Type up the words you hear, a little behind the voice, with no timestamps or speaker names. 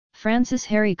Francis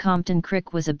Harry Compton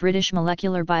Crick was a British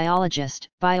molecular biologist,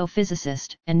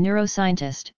 biophysicist, and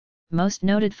neuroscientist, most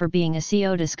noted for being a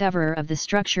co-discoverer of the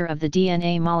structure of the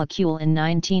DNA molecule in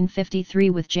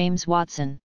 1953 with James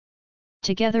Watson.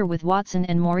 Together with Watson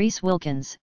and Maurice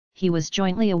Wilkins, he was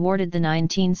jointly awarded the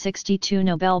 1962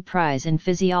 Nobel Prize in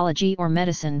Physiology or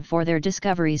Medicine for their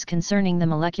discoveries concerning the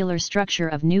molecular structure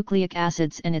of nucleic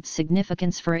acids and its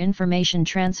significance for information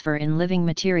transfer in living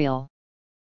material.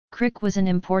 Crick was an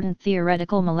important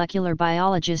theoretical molecular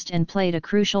biologist and played a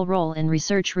crucial role in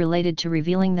research related to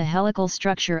revealing the helical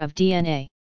structure of DNA.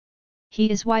 He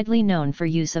is widely known for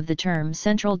use of the term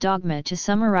central dogma to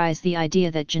summarize the idea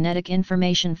that genetic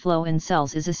information flow in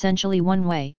cells is essentially one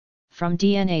way, from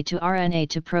DNA to RNA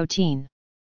to protein.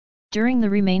 During the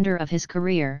remainder of his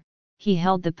career, he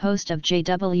held the post of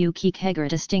J.W. Kieckheger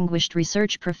Distinguished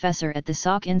Research Professor at the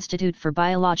Salk Institute for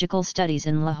Biological Studies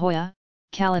in La Jolla,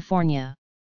 California.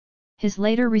 His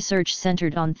later research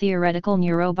centered on theoretical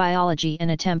neurobiology and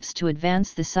attempts to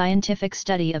advance the scientific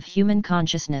study of human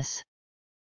consciousness.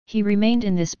 He remained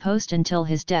in this post until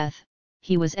his death.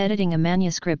 He was editing a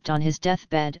manuscript on his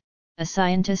deathbed, a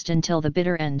scientist until the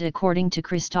bitter end according to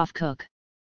Christoph Koch.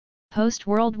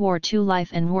 Post-World War II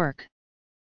life and work.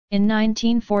 In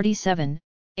 1947,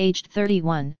 aged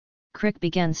 31, Crick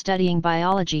began studying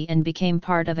biology and became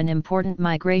part of an important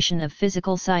migration of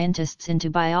physical scientists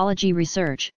into biology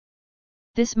research.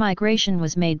 This migration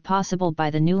was made possible by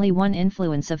the newly won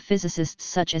influence of physicists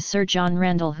such as Sir John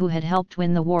Randall, who had helped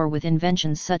win the war with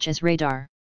inventions such as radar.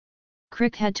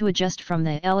 Crick had to adjust from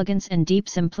the elegance and deep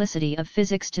simplicity of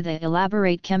physics to the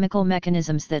elaborate chemical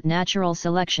mechanisms that natural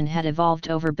selection had evolved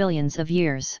over billions of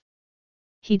years.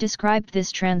 He described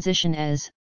this transition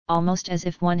as, almost as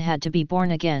if one had to be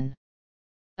born again.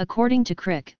 According to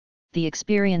Crick, the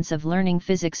experience of learning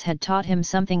physics had taught him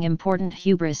something important: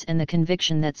 hubris and the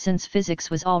conviction that since physics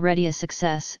was already a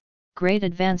success, great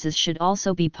advances should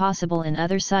also be possible in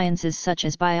other sciences such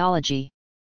as biology.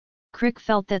 Crick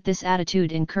felt that this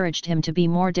attitude encouraged him to be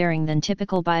more daring than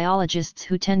typical biologists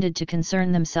who tended to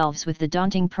concern themselves with the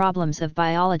daunting problems of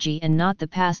biology and not the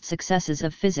past successes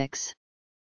of physics.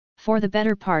 For the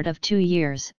better part of 2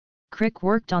 years, Crick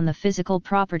worked on the physical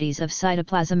properties of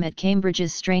cytoplasm at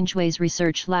Cambridge's Strangeways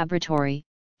Research Laboratory,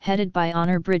 headed by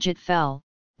Honor Bridget Fell,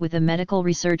 with a Medical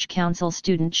Research Council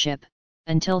studentship,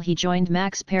 until he joined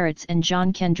Max Perutz and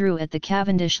John Kendrew at the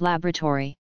Cavendish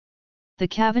Laboratory. The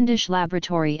Cavendish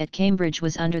Laboratory at Cambridge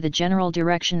was under the general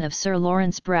direction of Sir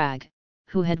Lawrence Bragg,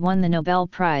 who had won the Nobel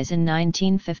Prize in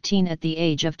 1915 at the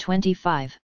age of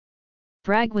 25.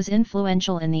 Bragg was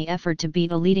influential in the effort to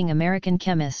beat a leading American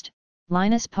chemist,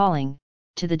 Linus Pauling,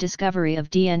 to the discovery of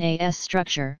DNA's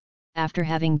structure, after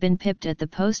having been pipped at the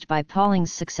post by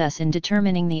Pauling's success in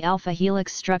determining the alpha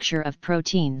helix structure of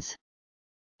proteins.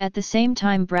 At the same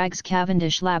time, Bragg's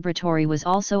Cavendish Laboratory was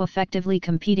also effectively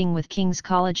competing with King's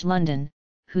College London,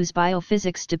 whose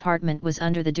biophysics department was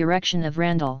under the direction of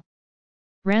Randall.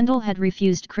 Randall had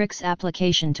refused Crick's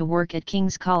application to work at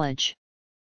King's College.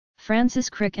 Francis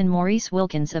Crick and Maurice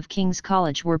Wilkins of King's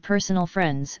College were personal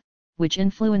friends, which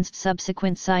influenced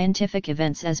subsequent scientific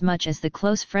events as much as the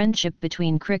close friendship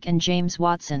between Crick and James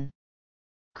Watson.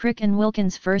 Crick and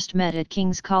Wilkins first met at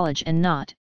King's College and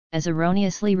not, as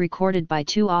erroneously recorded by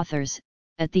two authors,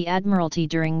 at the Admiralty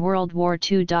during World War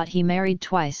II. He married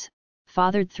twice,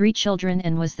 fathered 3 children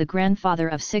and was the grandfather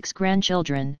of 6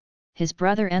 grandchildren. His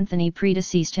brother Anthony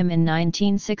predeceased him in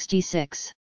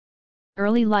 1966.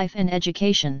 Early life and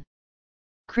education.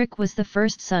 Crick was the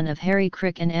first son of Harry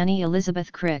Crick and Annie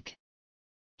Elizabeth Crick.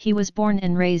 He was born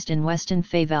and raised in Weston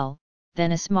Favell,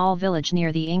 then a small village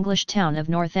near the English town of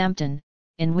Northampton,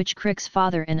 in which Crick's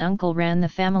father and uncle ran the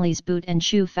family's boot and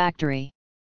shoe factory.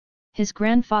 His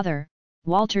grandfather,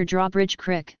 Walter Drawbridge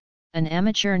Crick, an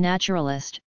amateur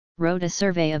naturalist, wrote a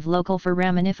survey of local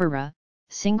foraminifera,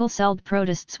 single-celled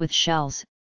protists with shells,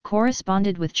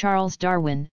 corresponded with Charles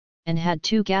Darwin, and had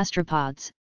 2 gastropods,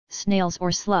 snails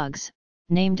or slugs,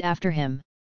 named after him.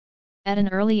 At an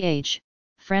early age,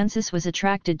 Francis was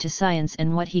attracted to science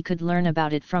and what he could learn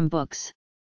about it from books.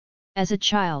 As a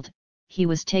child, he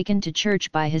was taken to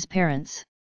church by his parents.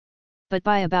 But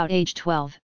by about age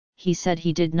 12, he said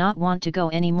he did not want to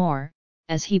go anymore,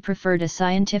 as he preferred a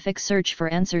scientific search for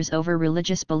answers over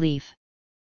religious belief.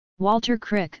 Walter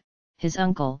Crick, his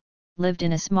uncle, lived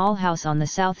in a small house on the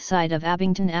south side of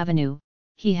Abington Avenue.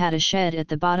 He had a shed at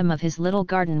the bottom of his little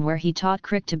garden where he taught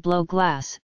Crick to blow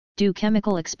glass, do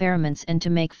chemical experiments and to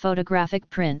make photographic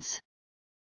prints.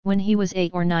 When he was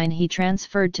 8 or 9 he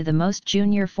transferred to the most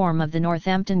junior form of the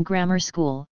Northampton Grammar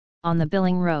School, on the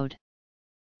Billing Road.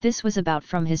 This was about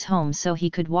from his home so he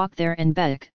could walk there and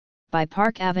back, by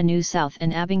Park Avenue South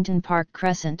and Abington Park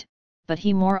Crescent, but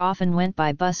he more often went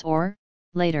by bus or,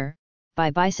 later,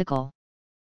 by bicycle.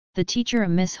 The teacher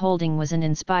Miss Holding was an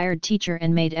inspired teacher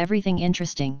and made everything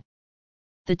interesting.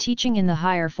 The teaching in the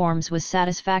higher forms was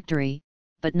satisfactory,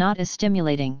 but not as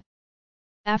stimulating.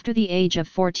 After the age of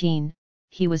 14,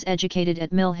 he was educated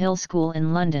at Mill Hill School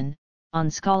in London,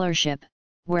 on scholarship,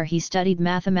 where he studied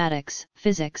mathematics,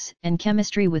 physics, and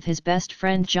chemistry with his best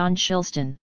friend John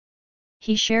Shilston.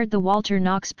 He shared the Walter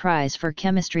Knox Prize for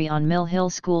Chemistry on Mill Hill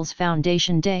School's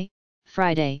Foundation Day,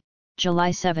 Friday,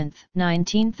 July 7,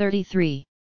 1933.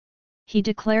 He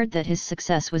declared that his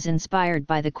success was inspired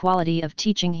by the quality of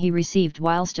teaching he received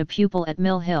whilst a pupil at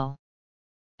Mill Hill.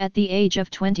 At the age of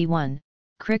 21,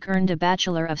 Crick earned a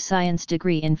Bachelor of Science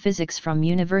degree in physics from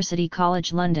University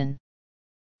College London.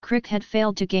 Crick had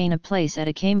failed to gain a place at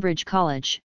a Cambridge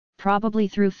college, probably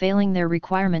through failing their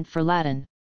requirement for Latin.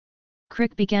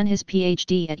 Crick began his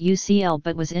PhD at UCL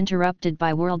but was interrupted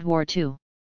by World War II.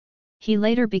 He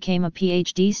later became a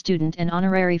PhD student and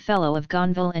honorary fellow of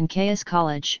Gonville and Caius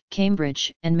College,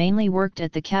 Cambridge, and mainly worked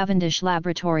at the Cavendish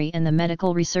Laboratory and the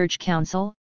Medical Research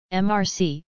Council,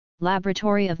 MRC,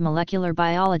 Laboratory of Molecular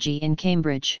Biology in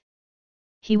Cambridge.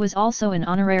 He was also an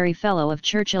honorary fellow of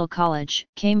Churchill College,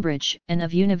 Cambridge, and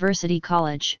of University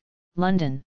College,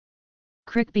 London.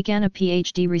 Crick began a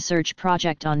PhD research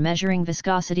project on measuring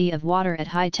viscosity of water at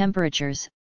high temperatures,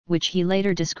 which he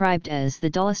later described as the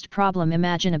dullest problem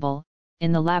imaginable,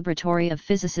 in the laboratory of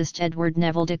physicist Edward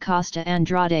Neville da Costa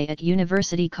Andrade at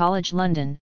University College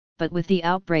London, but with the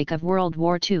outbreak of World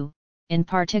War II, in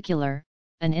particular,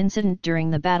 an incident during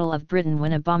the Battle of Britain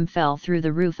when a bomb fell through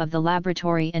the roof of the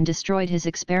laboratory and destroyed his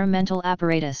experimental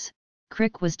apparatus,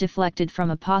 Crick was deflected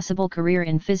from a possible career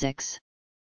in physics.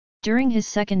 During his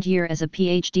second year as a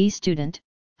PhD student,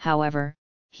 however,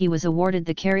 he was awarded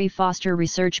the Carey Foster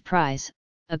Research Prize,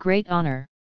 a great honor.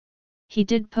 He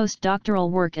did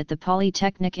postdoctoral work at the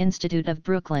Polytechnic Institute of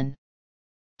Brooklyn.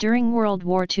 During World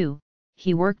War II,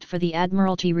 he worked for the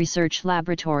Admiralty Research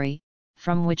Laboratory,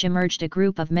 from which emerged a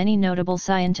group of many notable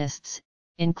scientists,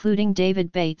 including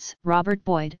David Bates, Robert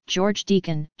Boyd, George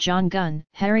Deacon, John Gunn,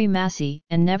 Harry Massey,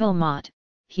 and Neville Mott.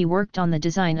 He worked on the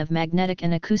design of magnetic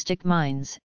and acoustic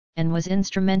mines, and was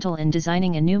instrumental in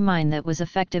designing a new mine that was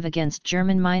effective against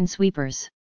German minesweepers.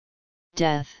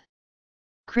 Death.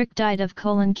 Crick died of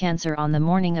colon cancer on the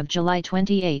morning of July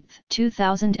 28,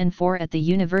 2004 at the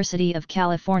University of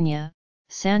California,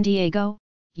 San Diego,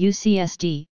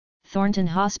 UCSD, Thornton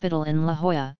Hospital in La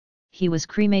Jolla. He was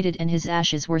cremated and his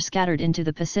ashes were scattered into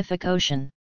the Pacific Ocean.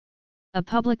 A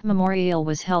public memorial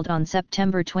was held on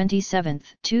September 27,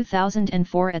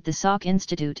 2004 at the Salk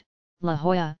Institute, La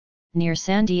Jolla, near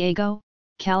San Diego,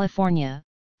 California.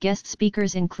 Guest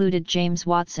speakers included James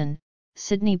Watson,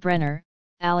 Sidney Brenner,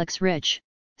 Alex Rich,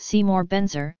 Seymour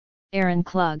Benzer, Aaron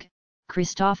Klug,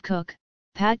 Christoph Cook,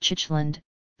 Pat Chichland,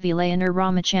 Vilayanar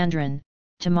Ramachandran,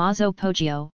 Tommaso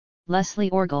Poggio,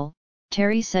 Leslie Orgel,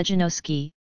 Terry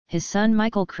Sejanowski, his son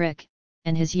Michael Crick,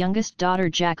 and his youngest daughter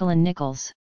Jacqueline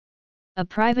Nichols. A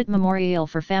private memorial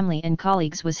for family and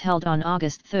colleagues was held on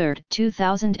August 3,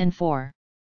 2004.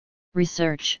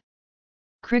 Research.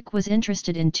 Crick was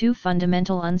interested in two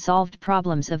fundamental unsolved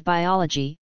problems of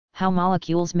biology: how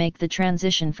molecules make the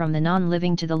transition from the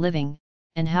non-living to the living,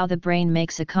 and how the brain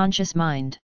makes a conscious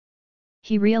mind.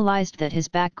 He realized that his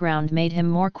background made him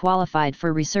more qualified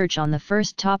for research on the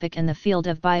first topic in the field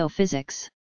of biophysics.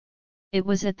 It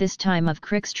was at this time of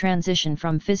Crick's transition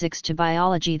from physics to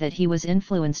biology that he was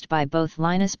influenced by both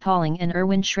Linus Pauling and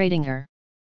Erwin Schrödinger.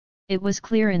 It was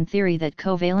clear in theory that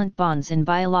covalent bonds in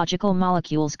biological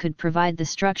molecules could provide the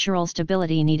structural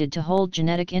stability needed to hold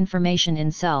genetic information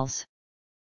in cells.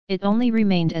 It only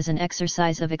remained as an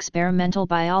exercise of experimental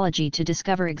biology to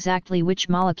discover exactly which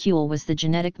molecule was the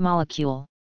genetic molecule.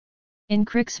 In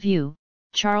Crick's view,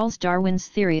 Charles Darwin's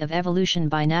theory of evolution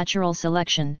by natural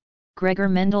selection, Gregor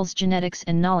Mendel's genetics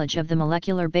and knowledge of the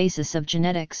molecular basis of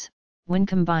genetics, when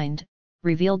combined,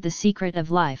 revealed the secret of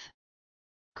life.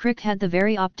 Crick had the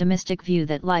very optimistic view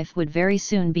that life would very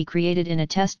soon be created in a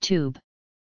test tube.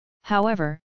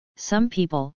 However, some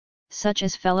people, such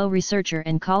as fellow researcher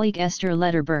and colleague Esther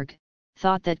Lederberg,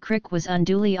 thought that Crick was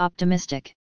unduly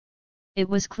optimistic. It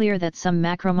was clear that some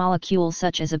macromolecule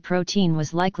such as a protein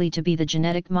was likely to be the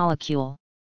genetic molecule.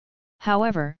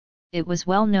 However, it was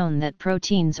well known that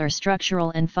proteins are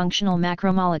structural and functional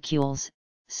macromolecules,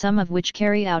 some of which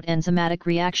carry out enzymatic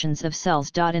reactions of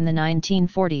cells. In the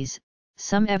 1940s,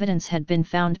 some evidence had been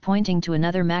found pointing to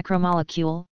another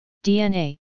macromolecule,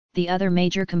 DNA, the other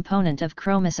major component of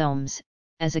chromosomes,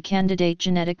 as a candidate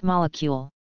genetic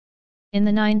molecule. In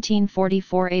the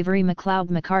 1944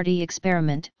 Avery-MacLeod-McCarty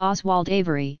experiment, Oswald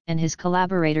Avery and his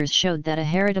collaborators showed that a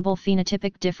heritable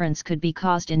phenotypic difference could be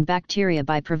caused in bacteria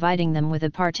by providing them with a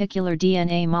particular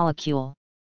DNA molecule.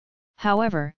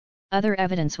 However, other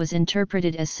evidence was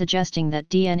interpreted as suggesting that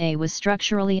DNA was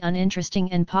structurally uninteresting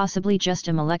and possibly just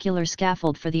a molecular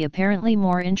scaffold for the apparently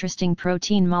more interesting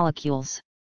protein molecules.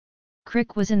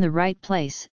 Crick was in the right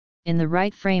place, in the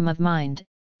right frame of mind,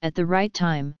 at the right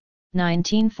time,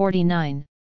 1949,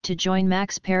 to join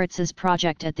Max Peritz's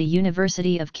project at the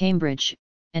University of Cambridge,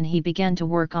 and he began to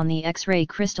work on the X-ray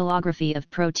crystallography of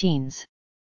proteins.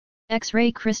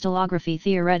 X-ray crystallography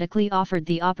theoretically offered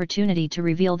the opportunity to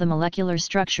reveal the molecular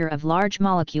structure of large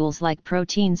molecules like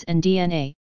proteins and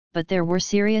DNA, but there were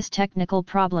serious technical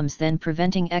problems then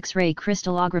preventing X-ray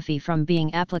crystallography from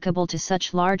being applicable to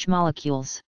such large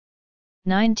molecules.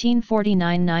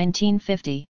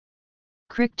 1949–1950.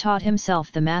 Crick taught himself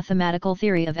the mathematical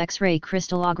theory of X-ray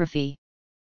crystallography.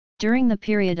 During the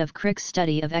period of Crick's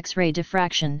study of X-ray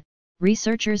diffraction,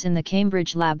 researchers in the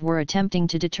Cambridge lab were attempting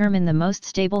to determine the most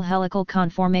stable helical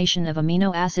conformation of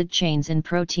amino acid chains in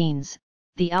proteins,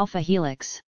 the alpha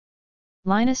helix.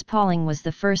 Linus Pauling was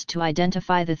the first to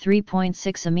identify the 3.6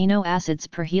 amino acids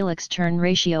per helix turn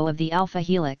ratio of the alpha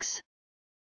helix.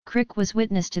 Crick was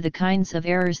witness to the kinds of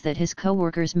errors that his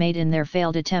co-workers made in their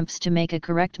failed attempts to make a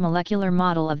correct molecular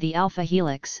model of the alpha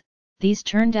helix. These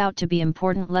turned out to be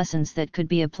important lessons that could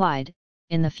be applied,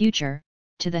 in the future,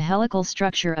 to the helical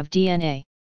structure of DNA.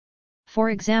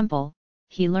 For example,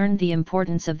 he learned the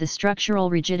importance of the structural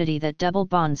rigidity that double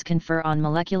bonds confer on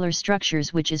molecular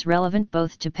structures, which is relevant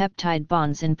both to peptide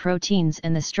bonds in proteins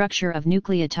and the structure of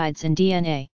nucleotides in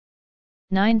DNA.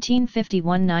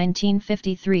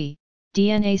 1951–1953,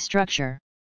 DNA structure.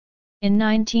 In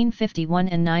 1951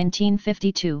 and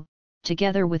 1952,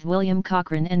 together with William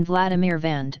Cochrane and Vladimir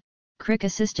Vande, Crick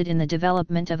assisted in the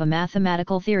development of a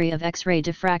mathematical theory of X-ray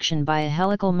diffraction by a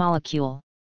helical molecule.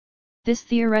 This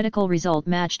theoretical result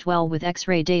matched well with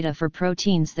X-ray data for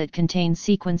proteins that contain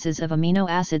sequences of amino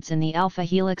acids in the alpha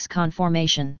helix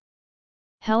conformation.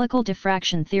 Helical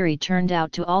diffraction theory turned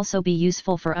out to also be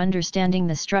useful for understanding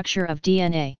the structure of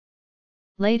DNA.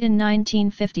 Late in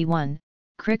 1951,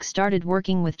 Crick started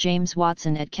working with James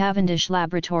Watson at Cavendish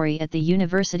Laboratory at the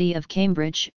University of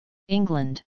Cambridge,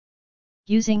 England.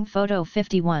 Using Photo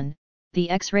 51, the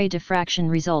X-ray diffraction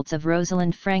results of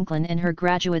Rosalind Franklin and her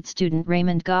graduate student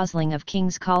Raymond Gosling of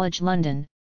King's College London,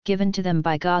 given to them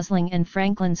by Gosling and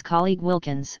Franklin's colleague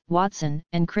Wilkins, Watson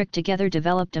and Crick together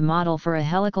developed a model for a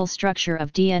helical structure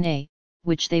of DNA,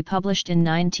 which they published in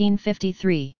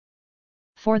 1953.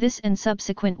 For this and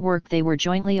subsequent work they were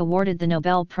jointly awarded the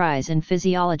Nobel Prize in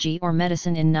Physiology or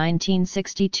Medicine in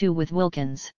 1962 with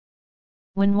Wilkins.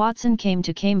 When Watson came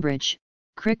to Cambridge,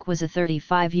 Crick was a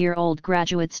 35-year-old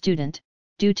graduate student,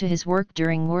 due to his work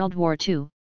during World War II,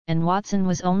 and Watson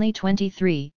was only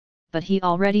 23, but he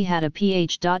already had a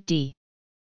Ph.D.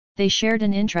 They shared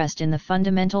an interest in the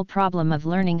fundamental problem of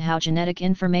learning how genetic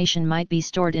information might be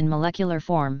stored in molecular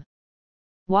form.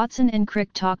 Watson and Crick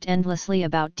talked endlessly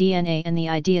about DNA and the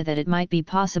idea that it might be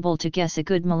possible to guess a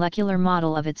good molecular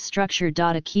model of its structure.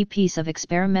 A key piece of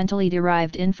experimentally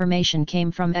derived information came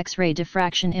from X-ray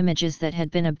diffraction images that had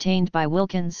been obtained by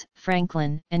Wilkins,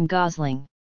 Franklin, and Gosling.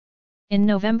 In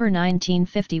November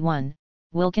 1951,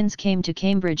 Wilkins came to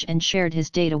Cambridge and shared his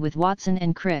data with Watson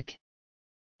and Crick.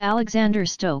 Alexander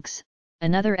Stokes,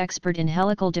 another expert in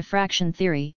helical diffraction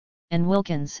theory, and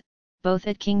Wilkins, both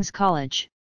at King's College,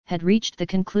 had reached the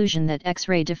conclusion that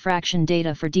X-ray diffraction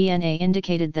data for DNA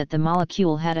indicated that the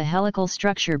molecule had a helical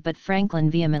structure, but Franklin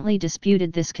vehemently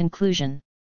disputed this conclusion.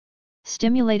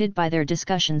 Stimulated by their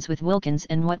discussions with Wilkins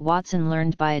and what Watson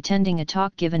learned by attending a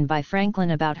talk given by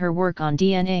Franklin about her work on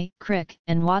DNA, Crick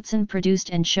and Watson produced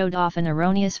and showed off an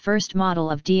erroneous first model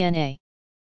of DNA.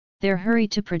 Their hurry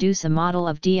to produce a model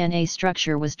of DNA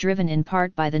structure was driven in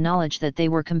part by the knowledge that they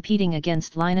were competing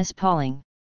against Linus Pauling.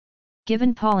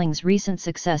 Given Pauling's recent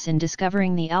success in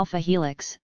discovering the alpha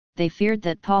helix, they feared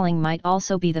that Pauling might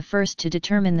also be the first to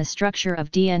determine the structure of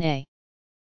DNA.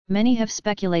 Many have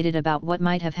speculated about what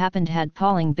might have happened had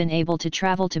Pauling been able to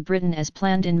travel to Britain as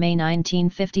planned in May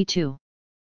 1952.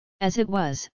 As it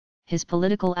was, his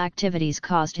political activities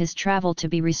caused his travel to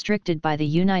be restricted by the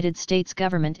United States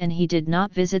government, and he did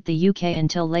not visit the UK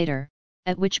until later,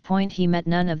 at which point he met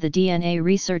none of the DNA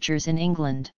researchers in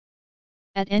England.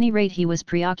 At any rate, he was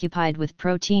preoccupied with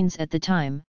proteins at the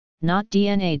time, not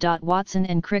DNA. Watson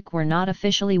and Crick were not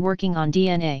officially working on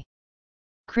DNA.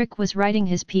 Crick was writing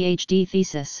his PhD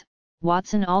thesis.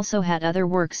 Watson also had other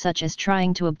work, such as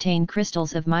trying to obtain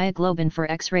crystals of myoglobin for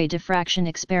X-ray diffraction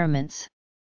experiments.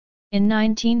 In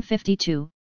 1952,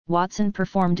 Watson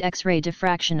performed X-ray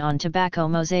diffraction on tobacco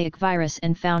mosaic virus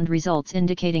and found results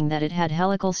indicating that it had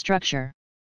helical structure.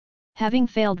 Having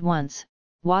failed once,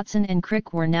 Watson and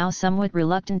Crick were now somewhat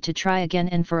reluctant to try again,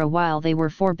 and for a while they were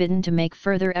forbidden to make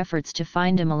further efforts to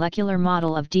find a molecular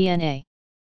model of DNA.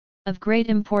 Of great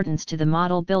importance to the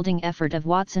model-building effort of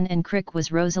Watson and Crick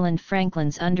was Rosalind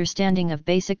Franklin's understanding of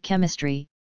basic chemistry,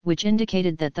 which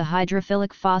indicated that the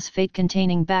hydrophilic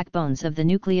phosphate-containing backbones of the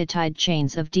nucleotide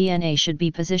chains of DNA should be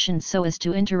positioned so as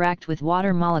to interact with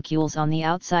water molecules on the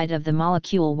outside of the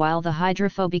molecule, while the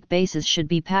hydrophobic bases should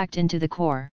be packed into the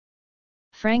core.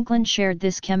 Franklin shared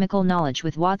this chemical knowledge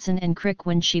with Watson and Crick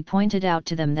when she pointed out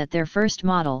to them that their first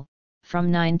model,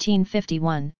 from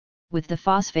 1951, with the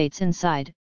phosphates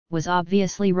inside, was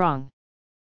obviously wrong.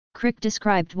 Crick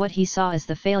described what he saw as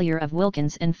the failure of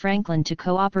Wilkins and Franklin to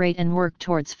cooperate and work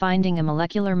towards finding a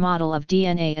molecular model of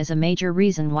DNA as a major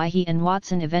reason why he and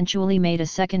Watson eventually made a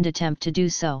second attempt to do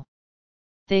so.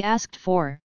 They asked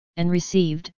for, and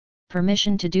received,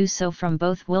 permission to do so from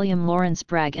both William Lawrence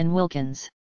Bragg and Wilkins.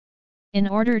 In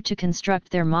order to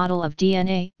construct their model of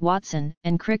DNA, Watson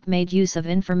and Crick made use of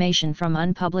information from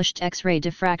unpublished X-ray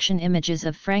diffraction images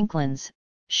of Franklin's,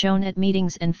 shown at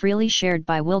meetings and freely shared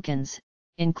by Wilkins,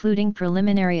 including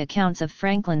preliminary accounts of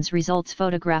Franklin's results,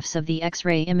 photographs of the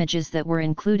X-ray images that were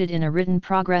included in a written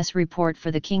progress report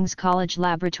for the King's College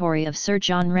Laboratory of Sir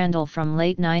John Randall from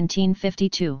late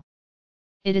 1952.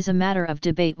 It is a matter of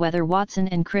debate whether Watson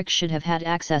and Crick should have had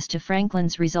access to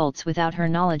Franklin's results without her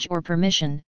knowledge or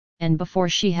permission, and before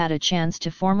she had a chance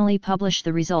to formally publish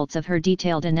the results of her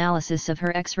detailed analysis of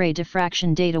her X-ray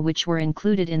diffraction data, which were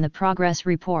included in the progress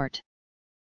report.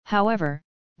 However,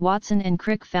 Watson and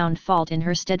Crick found fault in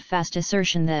her steadfast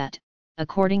assertion that,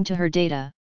 according to her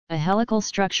data, a helical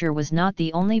structure was not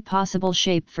the only possible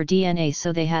shape for DNA,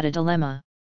 so they had a dilemma.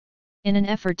 In an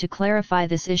effort to clarify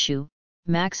this issue,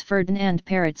 Max Ferdinand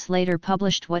Peretz later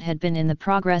published what had been in the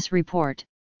progress report,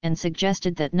 and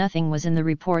suggested that nothing was in the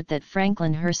report that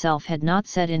Franklin herself had not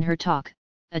said in her talk,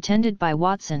 attended by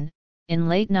Watson, in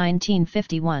late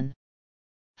 1951.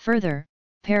 Further,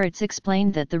 Peretz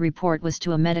explained that the report was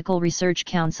to a Medical Research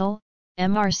Council,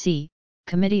 MRC,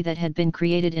 committee that had been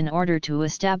created in order to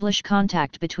establish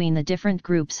contact between the different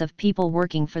groups of people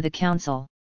working for the council.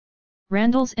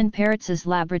 Randall's and Peretz's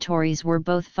laboratories were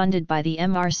both funded by the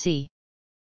MRC.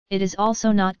 It is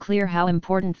also not clear how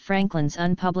important Franklin's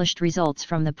unpublished results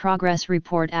from the progress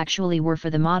report actually were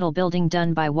for the model building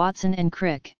done by Watson and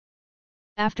Crick.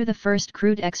 After the first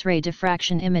crude X-ray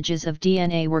diffraction images of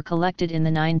DNA were collected in the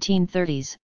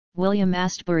 1930s, William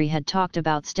Astbury had talked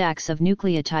about stacks of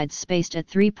nucleotides spaced at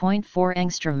 3.4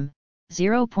 angstrom,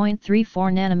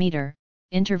 0.34 nanometer,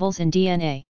 intervals in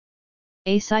DNA.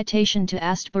 A citation to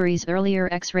Astbury's earlier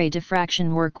X-ray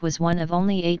diffraction work was one of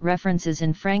only 8 references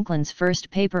in Franklin's first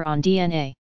paper on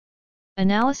DNA.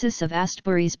 Analysis of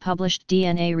Astbury's published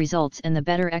DNA results and the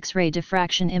better X-ray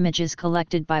diffraction images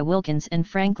collected by Wilkins and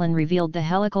Franklin revealed the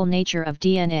helical nature of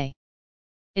DNA.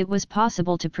 It was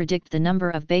possible to predict the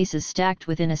number of bases stacked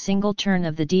within a single turn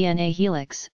of the DNA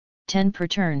helix, 10 per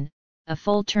turn. A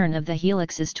full turn of the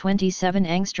helix is 27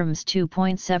 angstroms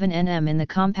 2.7 nm in the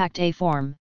compact A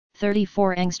form,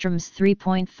 34 angstroms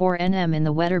 3.4 nm in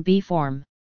the wetter B form.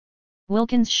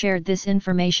 Wilkins shared this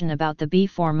information about the B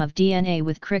form of DNA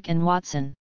with Crick and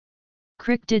Watson.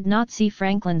 Crick did not see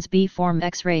Franklin's B form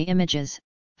X-ray images,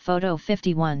 photo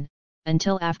 51,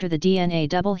 until after the DNA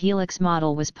double helix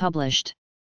model was published.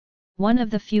 One of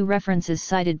the few references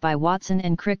cited by Watson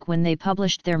and Crick when they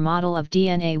published their model of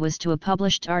DNA was to a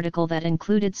published article that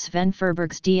included Sven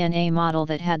Furberg's DNA model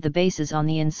that had the bases on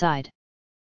the inside.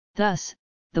 Thus,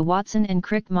 the Watson and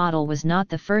Crick model was not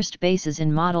the first bases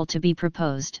in model to be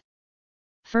proposed.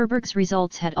 Furberg's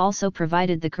results had also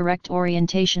provided the correct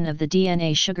orientation of the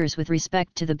DNA sugars with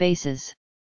respect to the bases.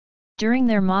 During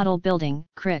their model building,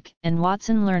 Crick and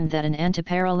Watson learned that an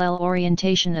antiparallel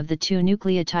orientation of the two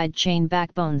nucleotide chain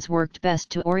backbones worked best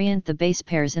to orient the base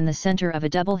pairs in the center of a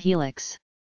double helix.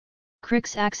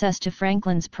 Crick's access to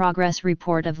Franklin's progress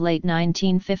report of late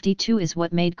 1952 is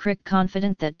what made Crick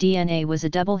confident that DNA was a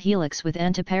double helix with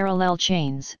antiparallel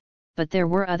chains, but there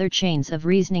were other chains of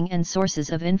reasoning and sources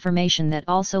of information that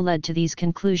also led to these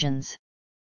conclusions.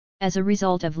 As a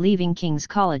result of leaving King's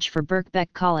College for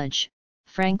Birkbeck College,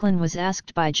 Franklin was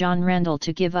asked by John Randall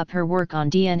to give up her work on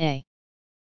DNA.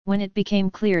 When it became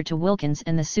clear to Wilkins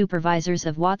and the supervisors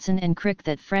of Watson and Crick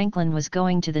that Franklin was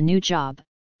going to the new job,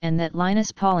 and that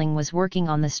Linus Pauling was working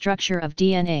on the structure of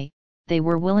DNA, they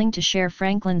were willing to share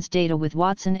Franklin's data with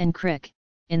Watson and Crick,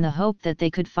 in the hope that they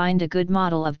could find a good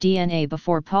model of DNA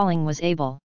before Pauling was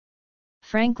able.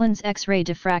 Franklin's X-ray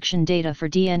diffraction data for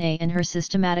DNA and her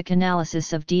systematic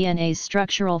analysis of DNA's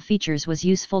structural features was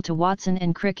useful to Watson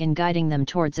and Crick in guiding them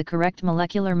towards a correct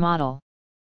molecular model.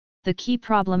 The key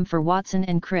problem for Watson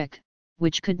and Crick,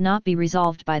 which could not be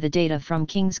resolved by the data from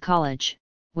King's College,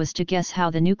 was to guess how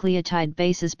the nucleotide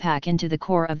bases pack into the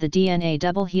core of the DNA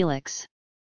double helix.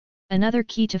 Another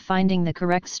key to finding the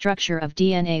correct structure of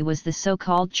DNA was the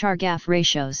so-called Chargaff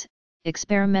ratios,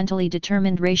 experimentally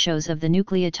determined ratios of the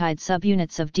nucleotide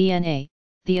subunits of DNA.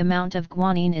 The amount of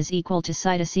guanine is equal to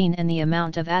cytosine and the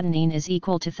amount of adenine is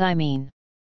equal to thymine.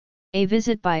 A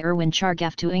visit by Irwin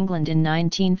Chargaff to England in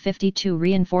 1952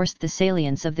 reinforced the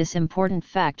salience of this important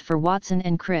fact for Watson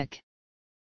and Crick.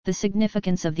 The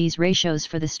significance of these ratios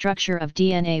for the structure of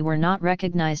DNA were not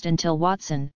recognized until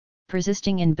Watson,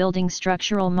 persisting in building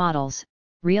structural models,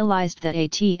 realized that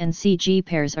AT and CG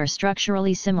pairs are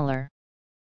structurally similar.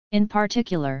 In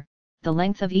particular, the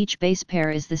length of each base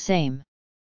pair is the same.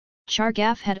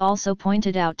 Chargaff had also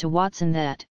pointed out to Watson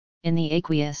that, in the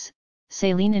aqueous,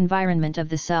 saline environment of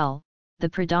the cell, the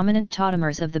predominant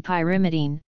tautomers of the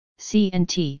pyrimidine, C and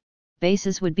T,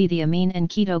 bases would be the amine and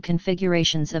keto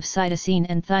configurations of cytosine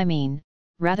and thymine,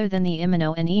 rather than the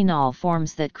imino and enol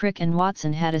forms that Crick and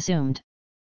Watson had assumed.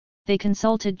 They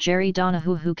consulted Jerry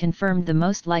Donohue, who confirmed the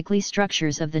most likely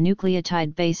structures of the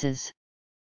nucleotide bases.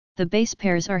 The base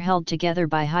pairs are held together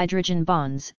by hydrogen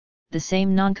bonds, the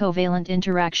same non-covalent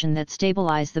interaction that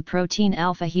stabilize the protein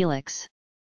alpha helix.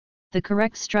 The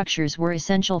correct structures were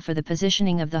essential for the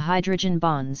positioning of the hydrogen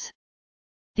bonds.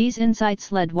 These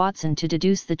insights led Watson to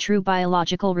deduce the true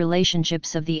biological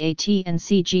relationships of the AT and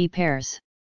CG pairs.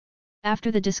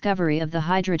 After the discovery of the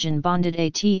hydrogen-bonded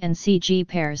AT and CG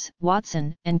pairs,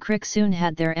 Watson and Crick soon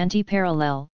had their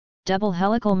anti-parallel, double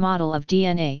helical model of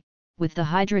DNA, with the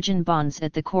hydrogen bonds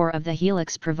at the core of the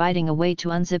helix providing a way to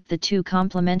unzip the two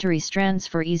complementary strands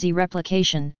for easy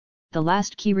replication, the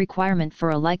last key requirement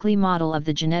for a likely model of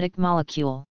the genetic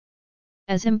molecule.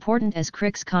 As important as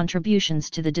Crick's contributions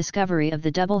to the discovery of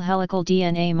the double helical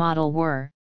DNA model were,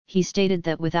 he stated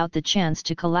that without the chance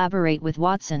to collaborate with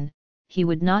Watson, he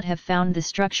would not have found the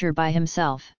structure by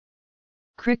himself.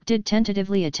 Crick did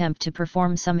tentatively attempt to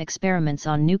perform some experiments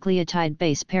on nucleotide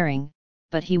base pairing,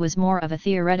 but he was more of a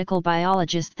theoretical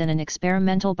biologist than an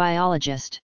experimental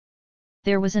biologist.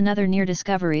 There was another near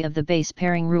discovery of the base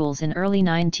pairing rules in early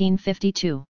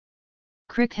 1952.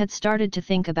 Crick had started to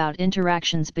think about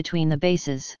interactions between the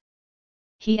bases.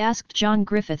 He asked John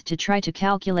Griffith to try to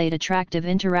calculate attractive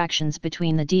interactions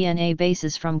between the DNA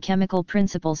bases from chemical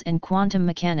principles and quantum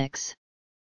mechanics.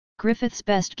 Griffith's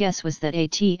best guess was that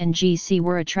AT and GC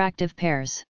were attractive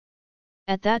pairs.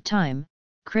 At that time,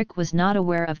 Crick was not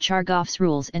aware of Chargaff's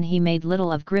rules and he made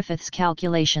little of Griffith's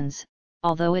calculations,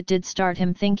 although it did start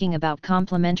him thinking about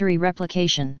complementary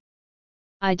replication.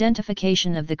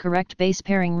 Identification of the correct base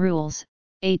pairing rules,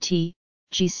 AT,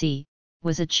 GC,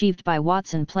 was achieved by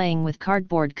Watson playing with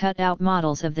cardboard cut-out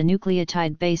models of the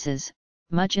nucleotide bases,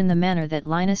 much in the manner that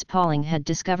Linus Pauling had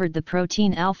discovered the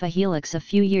protein alpha helix a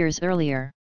few years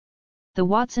earlier. The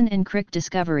Watson and Crick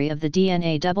discovery of the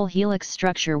DNA double helix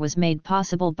structure was made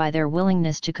possible by their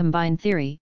willingness to combine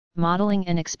theory, modeling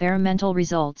and experimental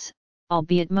results,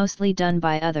 albeit mostly done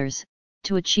by others,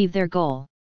 to achieve their goal.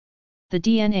 The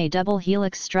DNA double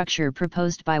helix structure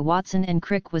proposed by Watson and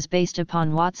Crick was based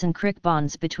upon Watson-Crick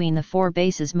bonds between the four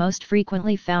bases most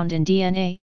frequently found in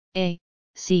DNA, A,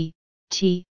 C,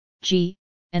 T, G,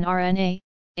 and RNA,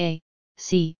 A,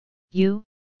 C, U,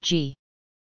 G.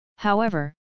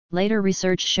 However, later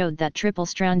research showed that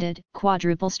triple-stranded,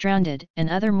 quadruple-stranded, and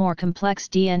other more complex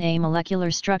DNA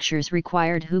molecular structures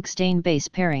required Hooke-Stane base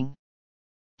pairing.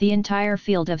 The entire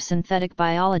field of synthetic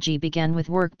biology began with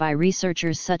work by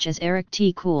researchers such as Eric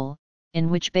T. Kuhl, in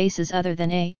which bases other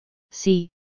than A, C,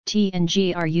 T and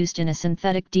G are used in a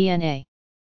synthetic DNA.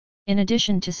 In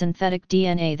addition to synthetic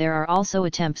DNA, there are also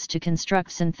attempts to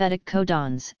construct synthetic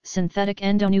codons, synthetic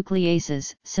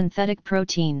endonucleases, synthetic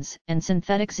proteins, and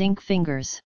synthetic zinc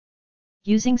fingers.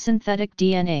 Using synthetic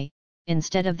DNA,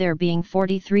 instead of there being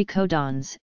 43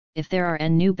 codons, if there are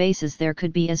n new bases there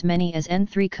could be as many as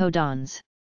n3 codons.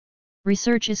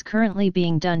 Research is currently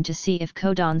being done to see if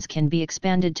codons can be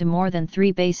expanded to more than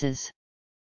 3 bases.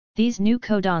 These new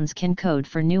codons can code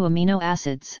for new amino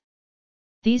acids.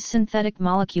 These synthetic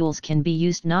molecules can be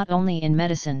used not only in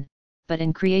medicine, but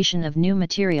in creation of new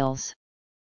materials.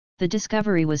 The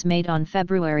discovery was made on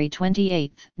February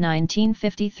 28,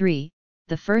 1953.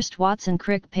 The first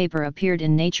Watson-Crick paper appeared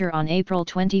in Nature on April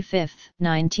 25,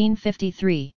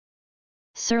 1953.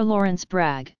 Sir Lawrence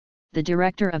Bragg, the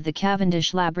director of the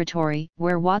Cavendish Laboratory,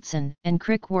 where Watson and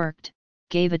Crick worked,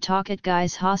 gave a talk at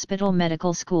Guy's Hospital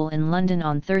Medical School in London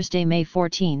on Thursday, May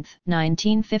 14,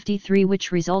 1953,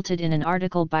 which resulted in an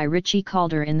article by Richie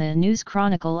Calder in the News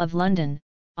Chronicle of London,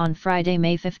 on Friday,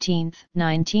 May 15,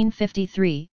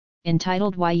 1953,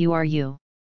 entitled Why You Are You.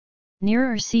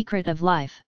 Nearer Secret of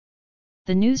Life.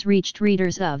 The news reached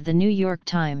readers of the New York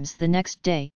Times the next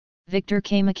day. Victor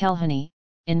K. McElhenney,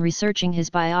 in researching his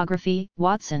biography,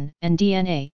 Watson and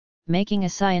DNA, Making a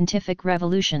Scientific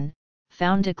Revolution,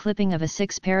 found a clipping of a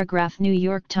 6-paragraph New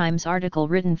York Times article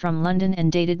written from London and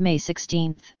dated May 16,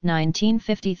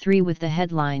 1953 with the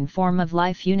headline Form of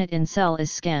Life Unit in Cell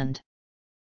is Scanned.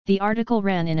 The article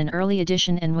ran in an early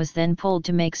edition and was then pulled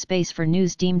to make space for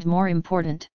news deemed more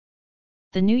important.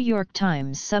 The New York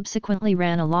Times subsequently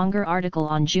ran a longer article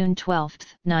on June 12,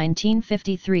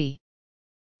 1953.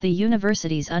 The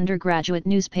university's undergraduate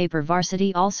newspaper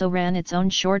Varsity also ran its own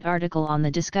short article on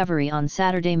the discovery on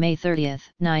Saturday, May 30,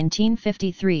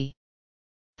 1953.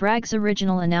 Bragg's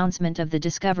original announcement of the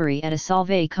discovery at a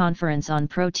Solvay conference on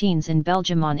proteins in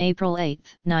Belgium on April 8,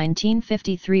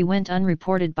 1953 went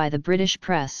unreported by the British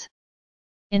press.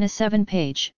 In a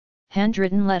 7-page,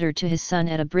 handwritten letter to his son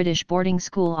at a British boarding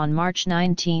school on March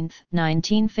 19,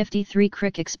 1953,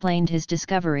 Crick explained his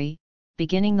discovery,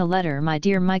 beginning the letter, "My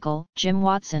dear Michael, Jim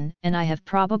Watson and I have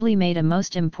probably made a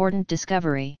most important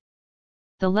discovery."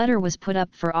 The letter was put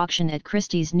up for auction at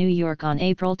Christie's, New York on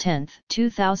April 10,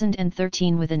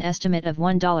 2013 with an estimate of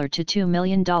 $1 to $2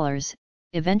 million,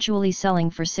 eventually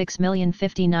selling for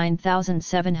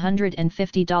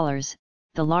 $6,059,750,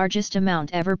 the largest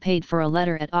amount ever paid for a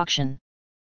letter at auction.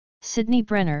 Sidney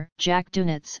Brenner, Jack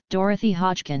Dunitz, Dorothy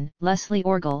Hodgkin, Leslie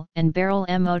Orgel, and Beryl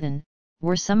M. Oden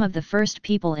were some of the first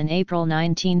people in April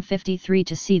 1953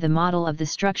 to see the model of the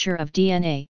structure of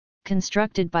DNA,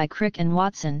 constructed by Crick and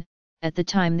Watson. At the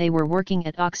time they were working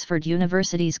at Oxford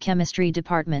University's chemistry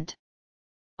department.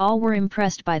 All were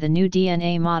impressed by the new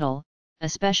DNA model,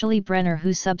 especially Brenner,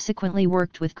 who subsequently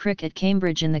worked with Crick at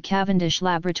Cambridge in the Cavendish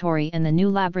Laboratory and the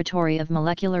new Laboratory of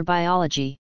Molecular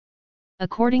Biology.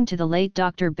 According to the late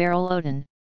Dr. Beryl Oden,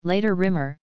 later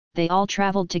Rimmer, they all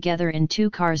traveled together in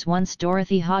 2 cars once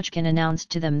Dorothy Hodgkin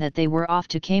announced to them that they were off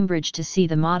to Cambridge to see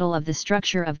the model of the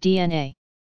structure of DNA.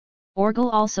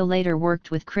 Orgel also later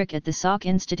worked with Crick at the Salk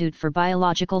Institute for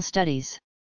Biological Studies.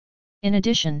 In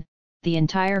addition, the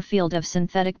entire field of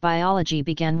synthetic biology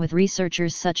began with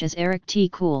researchers such as Eric T.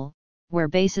 Kuhl, where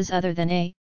bases other than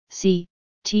A, C,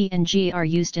 T and G are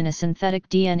used in a synthetic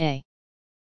DNA.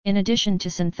 In addition to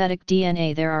synthetic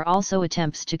DNA, there are also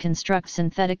attempts to construct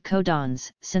synthetic codons,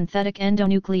 synthetic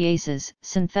endonucleases,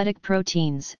 synthetic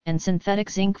proteins, and synthetic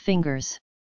zinc fingers.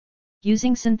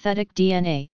 Using synthetic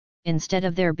DNA, instead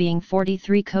of there being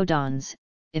 43 codons,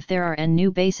 if there are N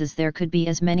new bases, there could be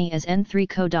as many as N3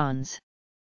 codons.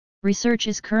 Research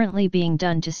is currently being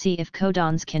done to see if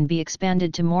codons can be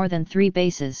expanded to more than 3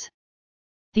 bases.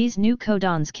 These new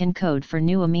codons can code for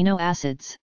new amino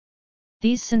acids.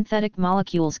 These synthetic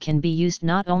molecules can be used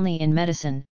not only in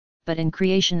medicine, but in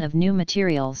creation of new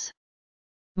materials.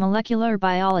 Molecular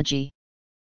biology.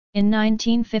 In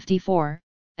 1954,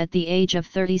 at the age of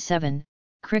 37,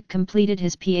 Crick completed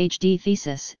his PhD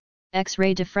thesis,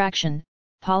 X-ray diffraction,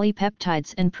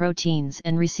 polypeptides and proteins,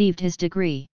 and received his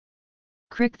degree.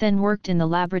 Crick then worked in the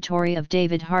laboratory of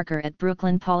David Harker at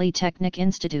Brooklyn Polytechnic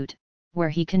Institute, where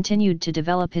he continued to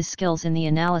develop his skills in the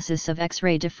analysis of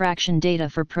X-ray diffraction data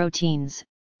for proteins,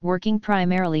 working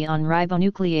primarily on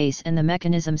ribonuclease and the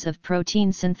mechanisms of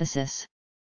protein synthesis.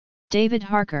 David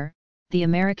Harker, the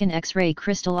American X-ray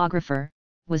crystallographer,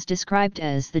 was described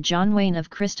as the John Wayne of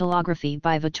crystallography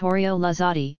by Vittorio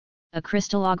Luzzati, a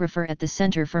crystallographer at the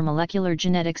Center for Molecular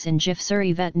Genetics in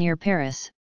Gif-sur-Yvette near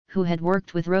Paris, who had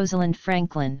worked with Rosalind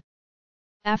Franklin.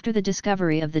 After the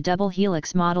discovery of the double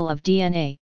helix model of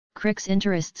DNA, Crick's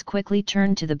interests quickly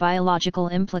turned to the biological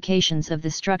implications of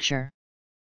the structure.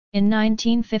 In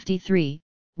 1953,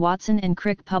 Watson and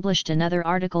Crick published another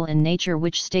article in Nature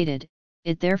which stated,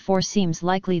 "It therefore seems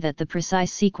likely that the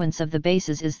precise sequence of the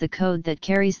bases is the code that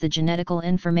carries the genetical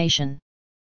information."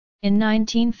 In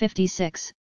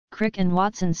 1956, Crick and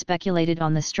Watson speculated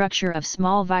on the structure of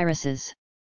small viruses.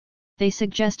 They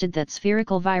suggested that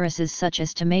spherical viruses such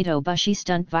as tomato bushy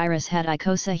stunt virus had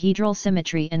icosahedral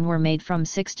symmetry and were made from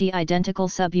 60 identical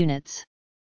subunits.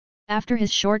 After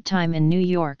his short time in New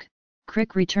York,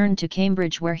 Crick returned to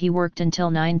Cambridge where he worked until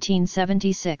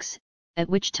 1976, at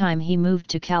which time he moved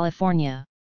to California.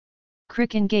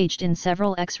 Crick engaged in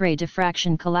several X-ray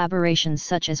diffraction collaborations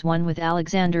such as one with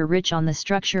Alexander Rich on the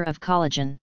structure of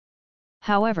collagen.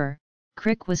 However,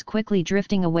 Crick was quickly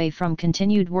drifting away from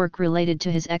continued work related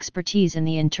to his expertise in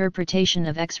the interpretation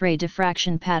of X-ray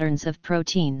diffraction patterns of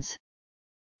proteins.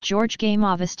 George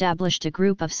Gamow established a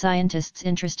group of scientists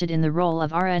interested in the role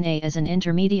of RNA as an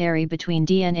intermediary between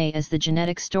DNA as the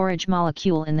genetic storage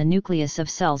molecule in the nucleus of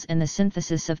cells and the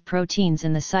synthesis of proteins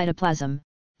in the cytoplasm,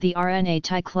 the RNA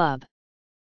Tie Club.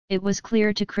 It was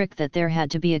clear to Crick that there had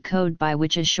to be a code by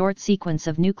which a short sequence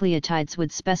of nucleotides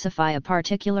would specify a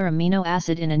particular amino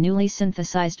acid in a newly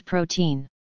synthesized protein.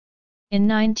 In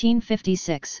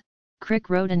 1956,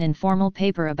 Crick wrote an informal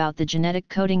paper about the genetic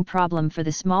coding problem for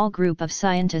the small group of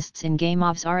scientists in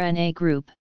Gamow's RNA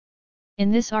group. In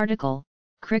this article,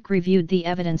 Crick reviewed the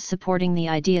evidence supporting the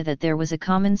idea that there was a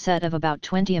common set of about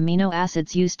 20 amino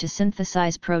acids used to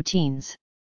synthesize proteins.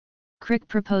 Crick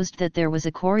proposed that there was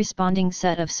a corresponding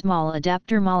set of small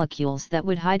adapter molecules that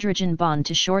would hydrogen bond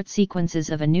to short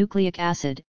sequences of a nucleic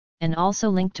acid, and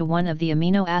also link to one of the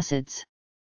amino acids.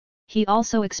 He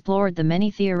also explored the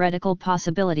many theoretical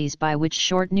possibilities by which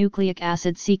short nucleic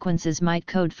acid sequences might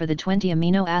code for the 20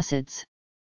 amino acids.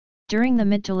 During the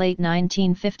mid to late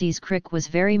 1950s, Crick was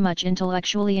very much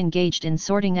intellectually engaged in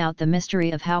sorting out the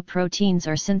mystery of how proteins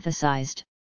are synthesized.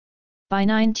 By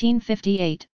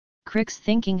 1958, Crick's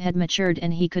thinking had matured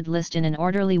and he could list in an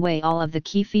orderly way all of the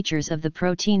key features of the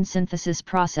protein synthesis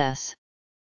process.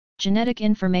 Genetic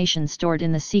information stored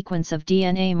in the sequence of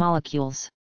DNA molecules.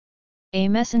 A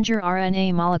messenger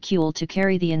RNA molecule to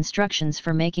carry the instructions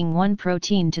for making one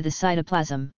protein to the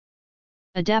cytoplasm.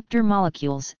 Adapter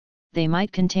molecules, they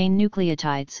might contain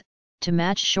nucleotides, to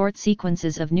match short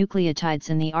sequences of nucleotides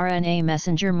in the RNA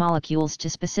messenger molecules to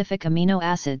specific amino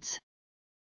acids.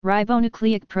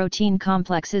 Ribonucleic protein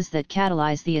complexes that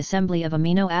catalyze the assembly of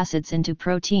amino acids into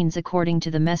proteins according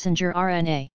to the messenger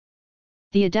RNA.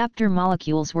 The adapter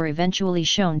molecules were eventually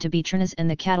shown to be trinas and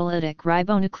the catalytic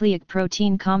ribonucleic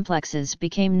protein complexes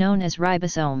became known as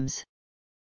ribosomes.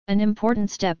 An important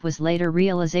step was later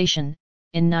realization,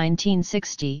 in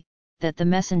 1960, that the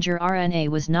messenger RNA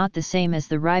was not the same as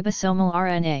the ribosomal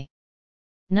RNA.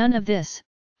 None of this,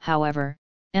 however,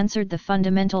 answered the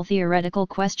fundamental theoretical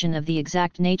question of the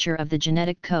exact nature of the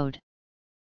genetic code.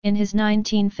 In his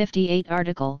 1958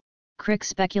 article, Crick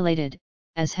speculated,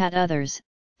 as had others,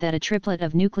 that a triplet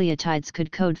of nucleotides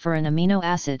could code for an amino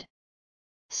acid.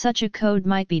 Such a code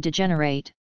might be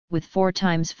degenerate, with 4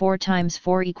 times 4 times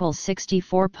 4 equals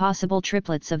 64 possible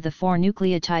triplets of the 4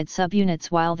 nucleotide subunits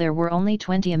while there were only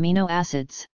 20 amino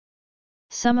acids.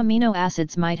 Some amino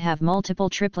acids might have multiple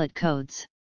triplet codes.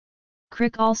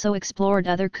 Crick also explored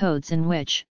other codes in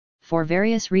which, for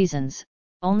various reasons,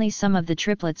 only some of the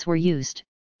triplets were used,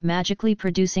 magically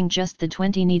producing just the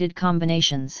 20 needed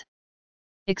combinations.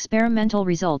 Experimental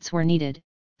results were needed,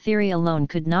 theory alone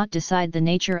could not decide the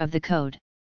nature of the code.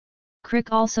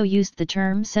 Crick also used the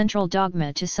term central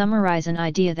dogma to summarize an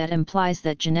idea that implies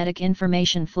that genetic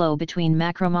information flow between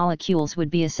macromolecules would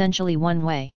be essentially one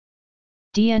way.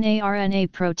 DNA,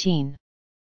 RNA, protein.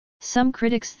 Some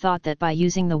critics thought that by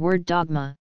using the word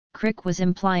dogma, Crick was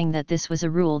implying that this was a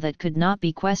rule that could not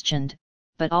be questioned,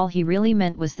 but all he really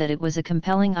meant was that it was a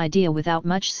compelling idea without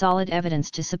much solid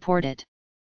evidence to support it.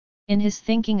 In his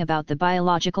thinking about the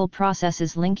biological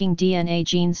processes linking DNA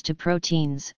genes to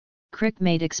proteins, Crick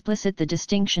made explicit the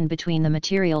distinction between the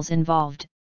materials involved,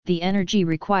 the energy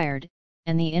required,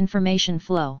 and the information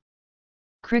flow.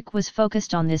 Crick was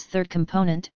focused on this third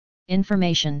component,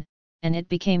 information, and it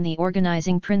became the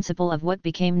organizing principle of what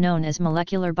became known as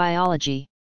molecular biology.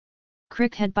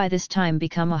 Crick had by this time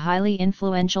become a highly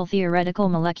influential theoretical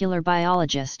molecular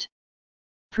biologist.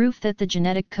 Proof that the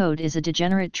genetic code is a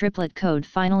degenerate triplet code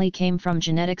finally came from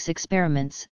genetics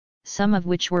experiments, some of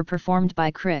which were performed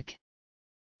by Crick.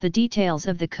 The details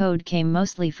of the code came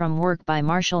mostly from work by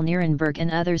Marshall Nierenberg and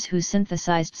others who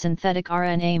synthesized synthetic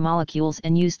RNA molecules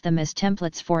and used them as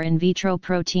templates for in vitro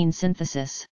protein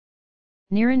synthesis.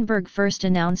 Nierenberg first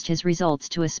announced his results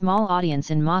to a small audience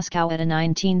in Moscow at a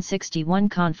 1961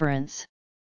 conference.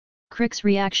 Crick's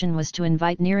reaction was to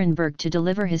invite Nierenberg to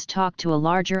deliver his talk to a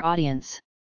larger audience.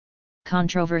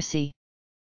 Controversy.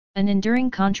 An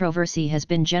enduring controversy has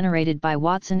been generated by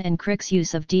Watson and Crick's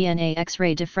use of DNA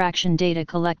X-ray diffraction data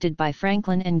collected by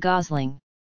Franklin and Gosling.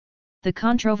 The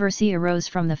controversy arose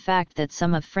from the fact that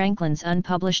some of Franklin's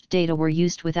unpublished data were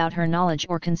used without her knowledge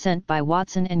or consent by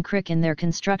Watson and Crick in their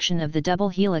construction of the double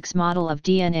helix model of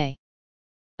DNA.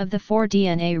 Of the 4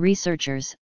 DNA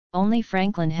researchers, only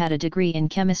Franklin had a degree in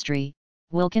chemistry,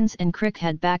 Wilkins and Crick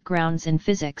had backgrounds in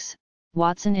physics,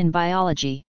 Watson in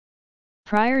biology.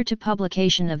 Prior to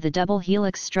publication of the double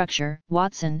helix structure,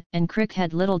 Watson and Crick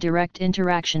had little direct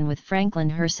interaction with Franklin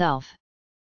herself.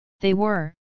 They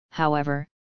were, however,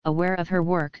 aware of her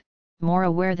work, more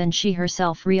aware than she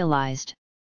herself realized.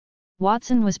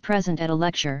 Watson was present at a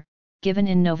lecture, given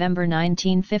in November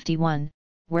 1951,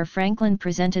 where Franklin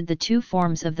presented the two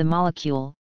forms of the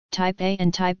molecule, type A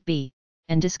and type B,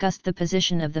 and discussed the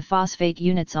position of the phosphate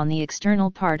units on the external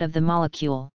part of the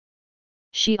molecule.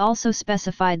 She also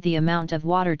specified the amount of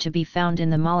water to be found in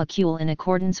the molecule in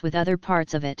accordance with other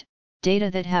parts of it, data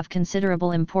that have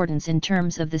considerable importance in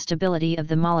terms of the stability of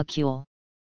the molecule.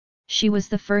 She was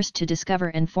the first to discover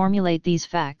and formulate these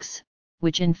facts,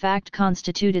 which in fact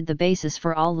constituted the basis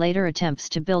for all later attempts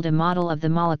to build a model of the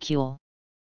molecule.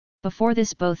 Before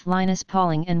this, both Linus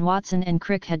Pauling and Watson and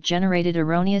Crick had generated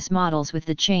erroneous models with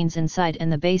the chains inside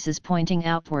and the bases pointing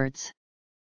outwards.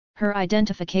 Her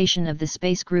identification of the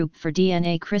space group for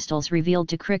DNA crystals revealed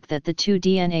to Crick that the two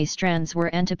DNA strands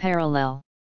were antiparallel.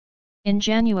 In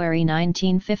January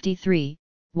 1953,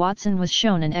 Watson was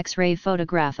shown an X-ray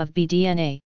photograph of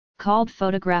bDNA, called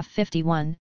Photograph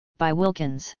 51, by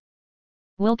Wilkins.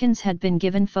 Wilkins had been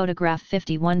given Photograph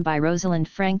 51 by Rosalind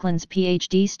Franklin's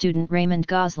PhD student Raymond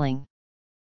Gosling.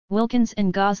 Wilkins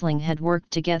and Gosling had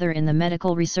worked together in the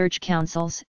Medical Research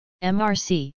Council's,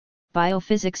 MRC,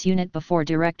 biophysics unit before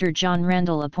Director John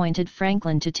Randall appointed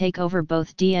Franklin to take over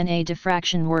both DNA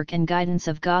diffraction work and guidance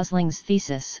of Gosling's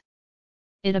thesis.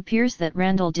 It appears that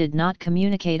Randall did not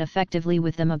communicate effectively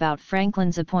with them about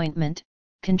Franklin's appointment,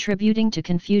 contributing to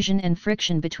confusion and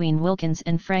friction between Wilkins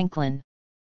and Franklin.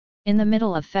 In the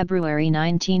middle of February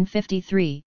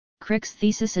 1953, Crick's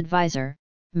thesis advisor,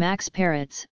 Max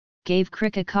Perutz, gave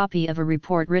Crick a copy of a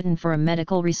report written for a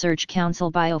Medical Research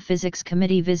Council Biophysics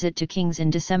Committee visit to King's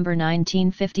in December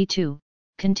 1952,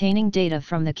 containing data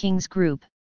from the King's group,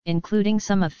 including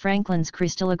some of Franklin's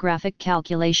crystallographic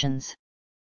calculations.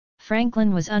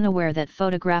 Franklin was unaware that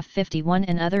Photograph 51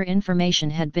 and other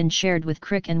information had been shared with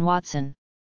Crick and Watson.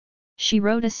 She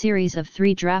wrote a series of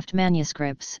 3 draft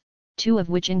manuscripts, 2 of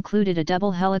which included a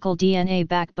double helical DNA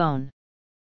backbone.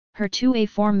 Her 2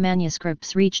 A-form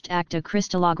manuscripts reached Acta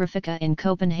Crystallographica in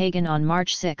Copenhagen on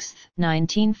March 6,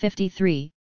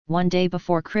 1953, one day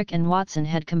before Crick and Watson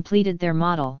had completed their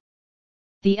model.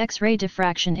 The X-ray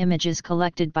diffraction images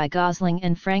collected by Gosling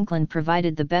and Franklin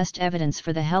provided the best evidence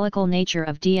for the helical nature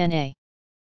of DNA.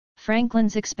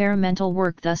 Franklin's experimental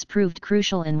work thus proved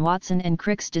crucial in Watson and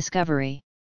Crick's discovery.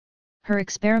 Her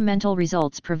experimental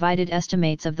results provided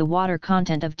estimates of the water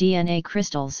content of DNA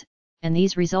crystals, and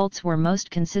these results were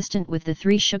most consistent with the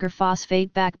 3 sugar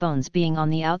phosphate backbones being on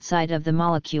the outside of the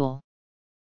molecule.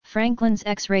 Franklin's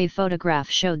X-ray photograph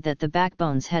showed that the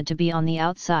backbones had to be on the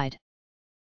outside.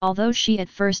 Although she at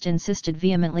first insisted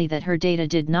vehemently that her data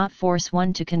did not force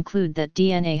one to conclude that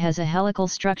DNA has a helical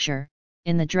structure,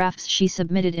 in the drafts she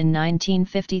submitted in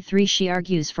 1953 she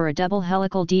argues for a double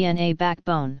helical DNA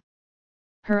backbone.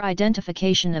 Her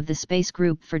identification of the space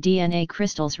group for DNA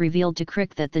crystals revealed to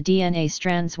Crick that the DNA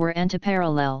strands were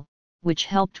antiparallel, which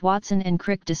helped Watson and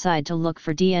Crick decide to look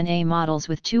for DNA models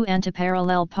with 2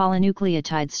 antiparallel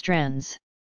polynucleotide strands.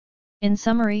 In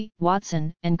summary,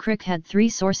 Watson and Crick had 3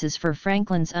 sources for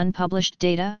Franklin's unpublished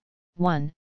data: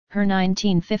 1. Her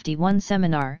 1951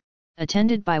 seminar,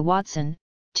 attended by Watson;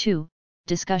 2.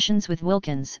 Discussions with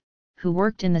Wilkins, who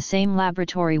worked in the same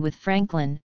laboratory with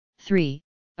Franklin; 3.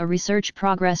 A research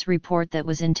progress report that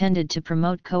was intended to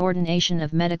promote coordination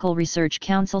of Medical Research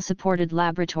Council-supported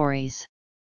laboratories.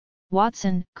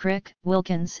 Watson, Crick,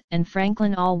 Wilkins, and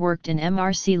Franklin all worked in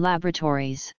MRC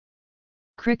laboratories.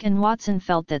 Crick and Watson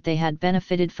felt that they had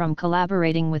benefited from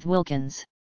collaborating with Wilkins.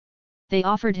 They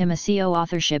offered him a CO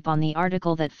authorship on the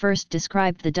article that first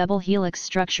described the double helix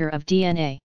structure of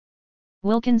DNA.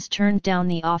 Wilkins turned down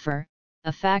the offer,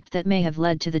 a fact that may have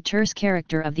led to the terse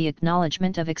character of the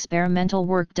acknowledgement of experimental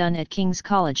work done at King's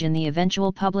College in the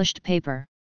eventual published paper.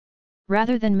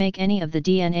 Rather than make any of the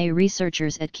DNA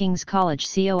researchers at King's College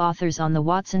CO authors on the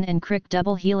Watson and Crick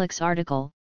double helix article,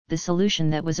 the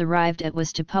solution that was arrived at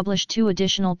was to publish 2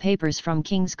 additional papers from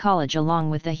King's College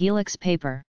along with the helix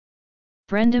paper.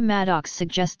 Brenda Maddox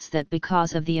suggests that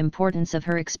because of the importance of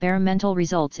her experimental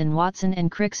results in Watson and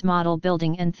Crick's model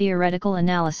building and theoretical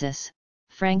analysis,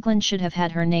 Franklin should have had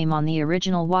her name on the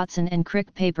original Watson and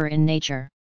Crick paper in Nature.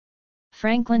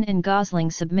 Franklin and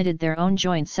Gosling submitted their own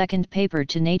joint second paper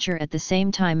to Nature at the same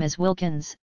time as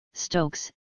Wilkins, Stokes,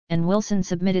 and Wilson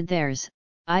submitted theirs,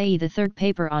 i.e. the third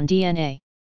paper on DNA.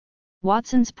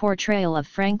 Watson's portrayal of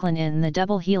Franklin in The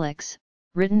Double Helix,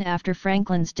 written after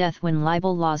Franklin's death when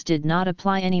libel laws did not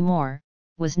apply anymore,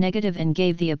 was negative and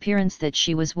gave the appearance that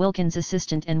she was Wilkins'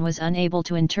 assistant and was unable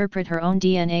to interpret her own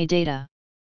DNA data.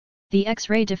 The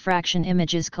X-ray diffraction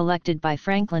images collected by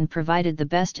Franklin provided the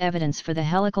best evidence for the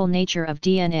helical nature of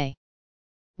DNA.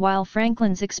 While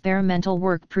Franklin's experimental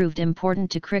work proved important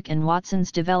to Crick and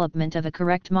Watson's development of a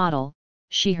correct model,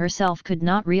 she herself could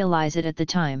not realize it at the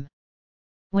time.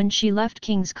 When she left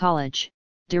King's College,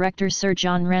 director Sir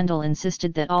John Randall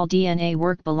insisted that all DNA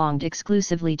work belonged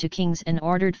exclusively to kings and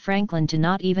ordered Franklin to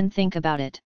not even think about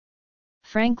it.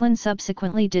 Franklin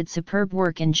subsequently did superb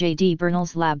work in J.D.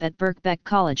 Bernal's lab at Birkbeck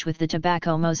College with the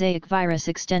tobacco mosaic virus,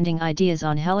 extending ideas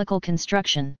on helical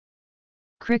construction.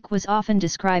 Crick was often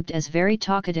described as very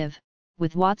talkative,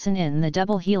 with Watson in the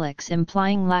double helix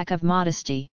implying lack of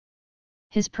modesty.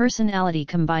 His personality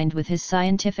combined with his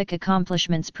scientific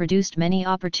accomplishments produced many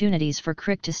opportunities for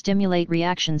Crick to stimulate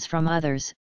reactions from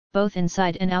others, both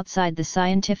inside and outside the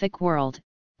scientific world,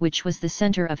 which was the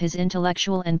center of his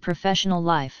intellectual and professional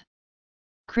life.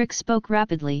 Crick spoke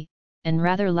rapidly, and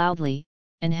rather loudly,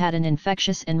 and had an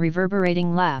infectious and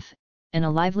reverberating laugh, and a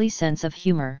lively sense of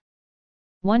humor.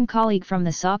 One colleague from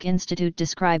the Salk Institute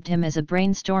described him as a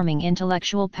brainstorming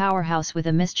intellectual powerhouse with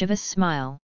a mischievous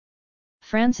smile.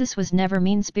 Francis was never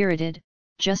mean-spirited,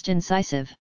 just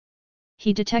incisive.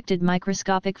 He detected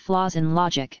microscopic flaws in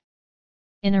logic.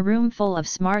 In a room full of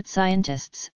smart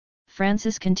scientists,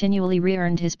 Francis continually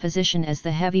re-earned his position as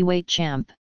the heavyweight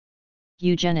champ.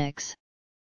 Eugenics.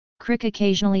 Crick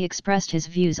occasionally expressed his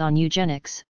views on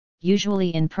eugenics,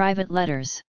 usually in private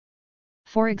letters.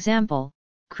 For example,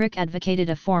 Crick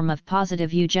advocated a form of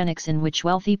positive eugenics in which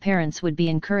wealthy parents would be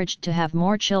encouraged to have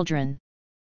more children.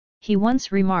 He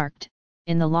once remarked,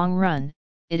 "In the long run,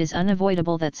 it is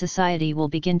unavoidable that society will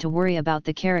begin to worry about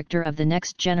the character of the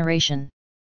next generation.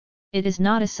 It is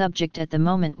not a subject at the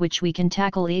moment which we can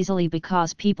tackle easily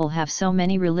because people have so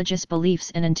many religious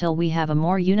beliefs, and until we have a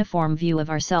more uniform view of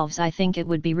ourselves, I think it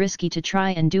would be risky to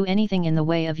try and do anything in the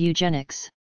way of eugenics.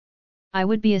 I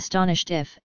would be astonished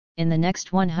if, in the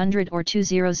next 100 or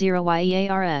 200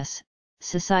 years,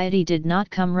 society did not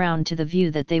come round to the view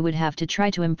that they would have to try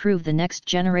to improve the next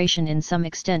generation in some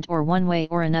extent or one way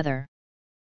or another."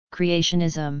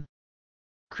 Creationism.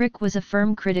 Crick was a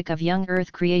firm critic of young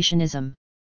Earth creationism.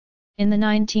 In the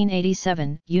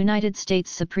 1987 United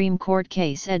States Supreme Court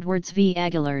case Edwards v.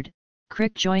 Aguillard,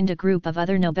 Crick joined a group of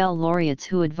other Nobel laureates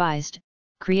who advised,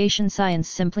 creation science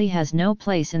simply has no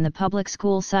place in the public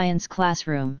school science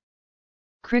classroom.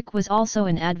 Crick was also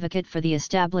an advocate for the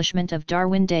establishment of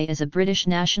Darwin Day as a British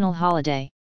national holiday.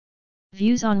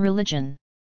 Views on religion.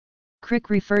 Crick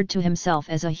referred to himself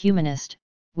as a humanist,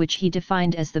 which he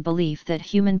defined as the belief that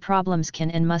human problems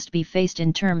can and must be faced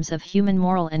in terms of human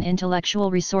moral and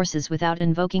intellectual resources without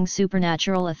invoking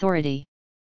supernatural authority.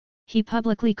 He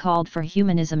publicly called for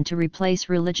humanism to replace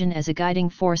religion as a guiding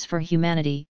force for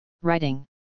humanity, writing,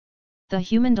 "The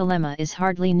human dilemma is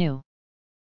hardly new.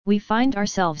 We find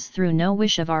ourselves through no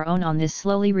wish of our own on this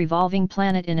slowly revolving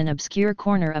planet in an obscure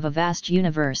corner of a vast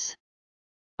universe.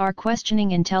 Our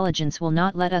questioning intelligence will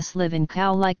not let us live in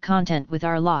cow-like content with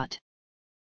our lot.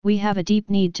 We have a deep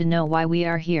need to know why we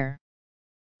are here.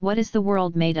 What is the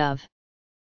world made of?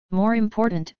 More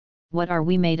important, what are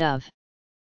we made of?"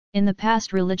 In the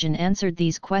past, religion answered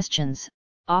these questions,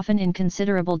 often in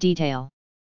considerable detail.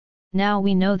 Now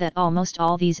we know that almost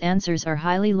all these answers are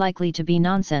highly likely to be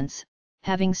nonsense,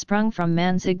 having sprung from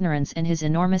man's ignorance and his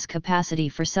enormous capacity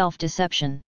for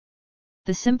self-deception.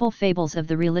 The simple fables of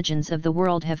the religions of the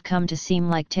world have come to seem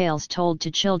like tales told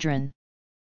to children.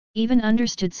 Even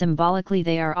understood symbolically,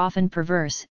 they are often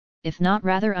perverse, if not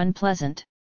rather unpleasant.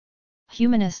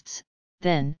 Humanists,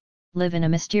 then, live in a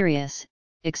mysterious,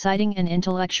 exciting and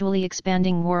intellectually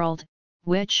expanding world,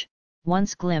 which,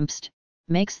 once glimpsed,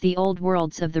 makes the old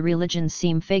worlds of the religions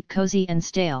seem fake, cozy and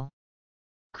stale.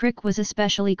 Crick was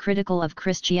especially critical of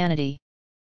Christianity.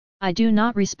 "I do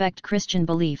not respect Christian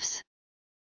beliefs.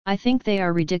 I think they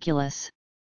are ridiculous.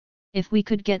 If we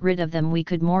could get rid of them, we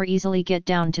could more easily get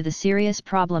down to the serious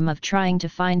problem of trying to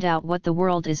find out what the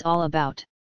world is all about."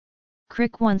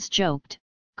 Crick once joked,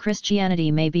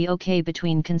 "Christianity may be okay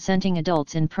between consenting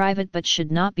adults in private but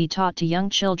should not be taught to young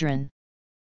children."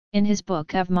 In his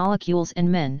book Of Molecules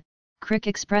and Men, Crick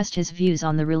expressed his views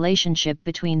on the relationship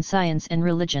between science and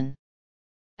religion.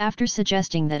 After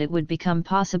suggesting that it would become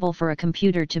possible for a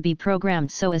computer to be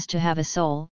programmed so as to have a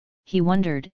soul, he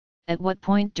wondered, at what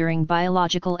point during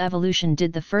biological evolution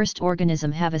did the first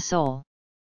organism have a soul?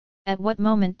 At what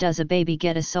moment does a baby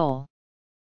get a soul?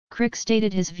 Crick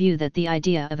stated his view that the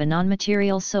idea of a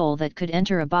non-material soul that could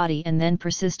enter a body and then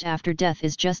persist after death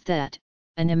is just that,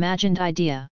 an imagined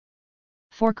idea.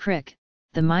 For Crick,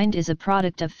 the mind is a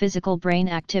product of physical brain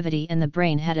activity, and the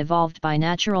brain had evolved by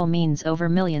natural means over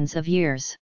millions of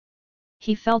years.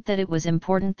 He felt that it was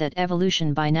important that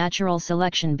evolution by natural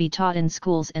selection be taught in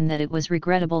schools, and that it was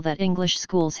regrettable that English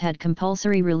schools had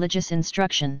compulsory religious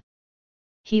instruction.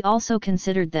 He also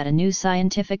considered that a new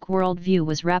scientific worldview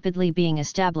was rapidly being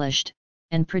established,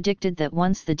 and predicted that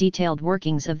once the detailed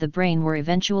workings of the brain were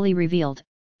eventually revealed,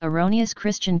 erroneous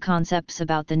Christian concepts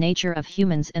about the nature of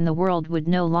humans and the world would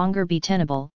no longer be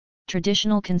tenable,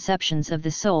 traditional conceptions of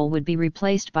the soul would be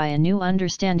replaced by a new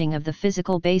understanding of the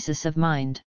physical basis of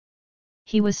mind.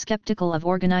 He was skeptical of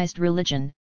organized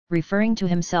religion, referring to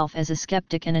himself as a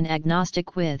skeptic and an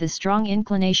agnostic with a strong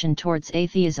inclination towards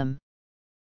atheism.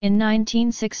 In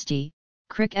 1960,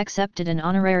 Crick accepted an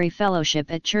honorary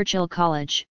fellowship at Churchill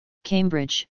College,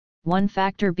 Cambridge, one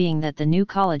factor being that the new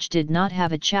college did not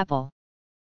have a chapel.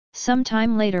 Some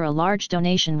time later a large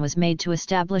donation was made to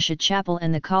establish a chapel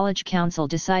and the college council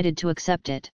decided to accept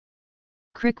it.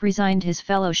 Crick resigned his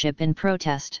fellowship in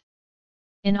protest.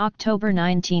 In October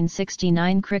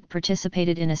 1969 Crick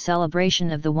participated in a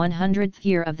celebration of the 100th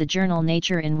year of the journal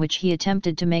Nature in which he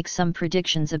attempted to make some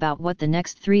predictions about what the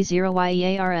next 30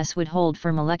 years would hold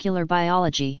for molecular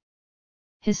biology.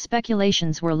 His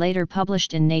speculations were later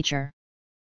published in Nature.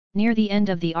 Near the end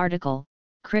of the article,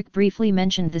 Crick briefly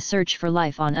mentioned the search for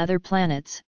life on other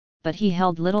planets, but he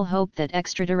held little hope that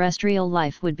extraterrestrial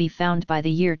life would be found by the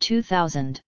year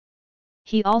 2000.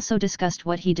 He also discussed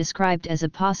what he described as a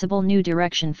possible new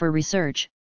direction for research,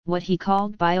 what he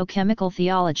called biochemical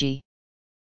theology.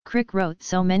 Crick wrote,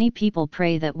 "So many people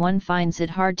pray that one finds it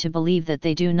hard to believe that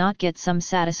they do not get some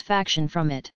satisfaction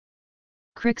from it."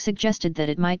 Crick suggested that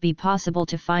it might be possible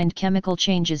to find chemical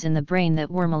changes in the brain that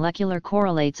were molecular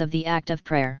correlates of the act of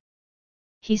prayer.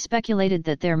 He speculated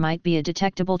that there might be a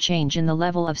detectable change in the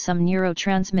level of some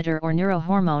neurotransmitter or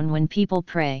neurohormone when people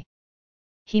pray.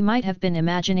 He might have been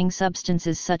imagining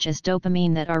substances such as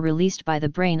dopamine that are released by the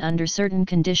brain under certain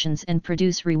conditions and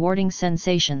produce rewarding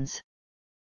sensations.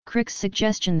 Crick's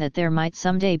suggestion that there might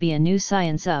someday be a new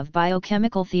science of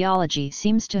biochemical theology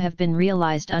seems to have been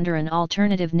realized under an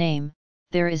alternative name.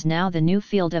 There is now the new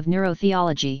field of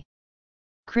neurotheology.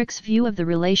 Crick's view of the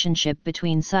relationship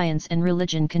between science and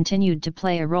religion continued to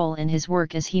play a role in his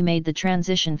work as he made the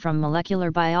transition from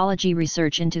molecular biology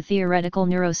research into theoretical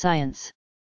neuroscience.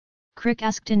 Crick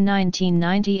asked in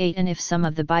 1998, "And if some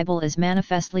of the Bible is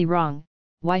manifestly wrong,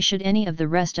 why should any of the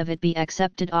rest of it be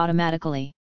accepted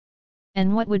automatically?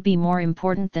 And what would be more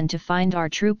important than to find our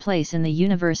true place in the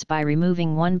universe by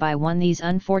removing one by one these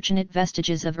unfortunate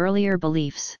vestiges of earlier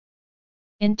beliefs?"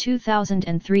 In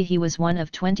 2003 he was one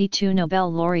of 22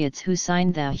 Nobel laureates who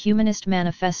signed the Humanist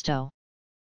Manifesto.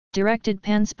 Directed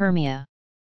panspermia.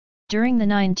 During the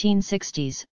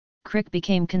 1960s, Crick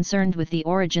became concerned with the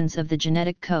origins of the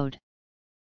genetic code.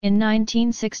 In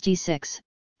 1966,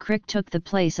 Crick took the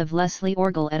place of Leslie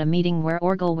Orgel at a meeting where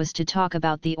Orgel was to talk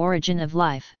about the origin of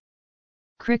life.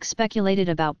 Crick speculated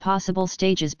about possible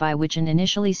stages by which an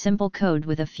initially simple code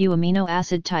with a few amino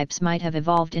acid types might have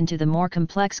evolved into the more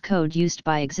complex code used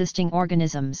by existing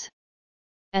organisms.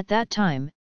 At that time,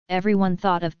 everyone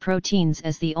thought of proteins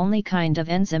as the only kind of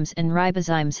enzymes, and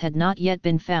ribozymes had not yet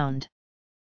been found.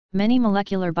 Many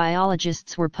molecular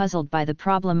biologists were puzzled by the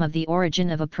problem of the origin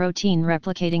of a protein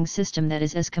replicating system that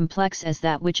is as complex as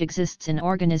that which exists in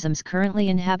organisms currently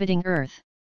inhabiting Earth.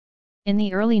 In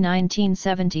the early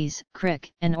 1970s,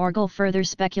 Crick and Orgel further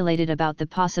speculated about the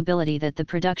possibility that the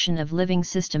production of living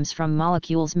systems from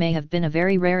molecules may have been a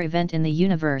very rare event in the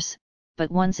universe,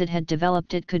 but once it had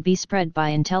developed it could be spread by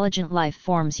intelligent life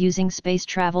forms using space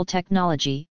travel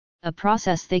technology, a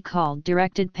process they called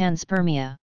directed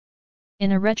panspermia.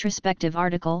 In a retrospective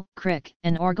article, Crick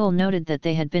and Orgel noted that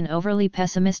they had been overly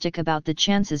pessimistic about the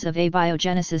chances of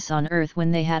abiogenesis on Earth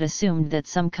when they had assumed that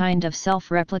some kind of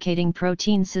self-replicating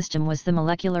protein system was the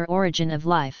molecular origin of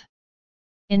life.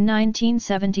 In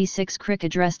 1976 Crick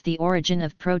addressed the origin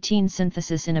of protein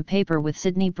synthesis in a paper with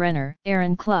Sidney Brenner,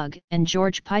 Aaron Klug, and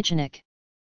George Pychanik.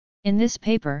 In this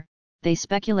paper, they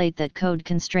speculate that code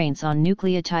constraints on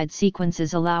nucleotide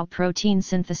sequences allow protein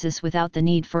synthesis without the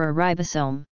need for a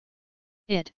ribosome.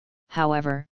 It,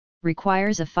 however,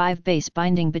 requires a 5-base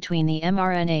binding between the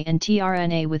mRNA and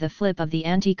tRNA with a flip of the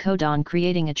anticodon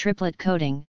creating a triplet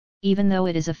coding, even though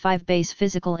it is a 5-base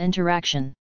physical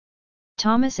interaction.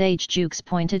 Thomas H. Jukes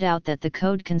pointed out that the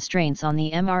code constraints on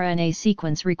the mRNA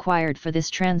sequence required for this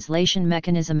translation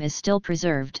mechanism is still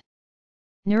preserved.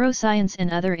 Neuroscience and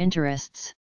other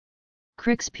interests.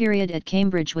 Crick's period at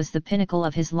Cambridge was the pinnacle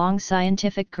of his long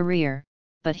scientific career,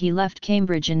 but he left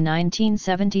Cambridge in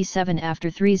 1977 after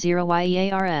 30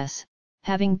 years,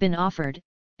 having been offered,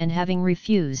 and having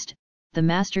refused, the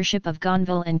mastership of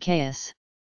Gonville and Caius.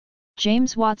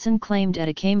 James Watson claimed at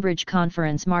a Cambridge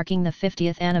conference marking the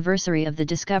 50th anniversary of the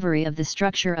discovery of the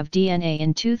structure of DNA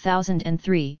in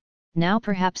 2003, "Now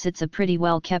perhaps it's a pretty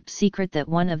well-kept secret that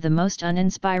one of the most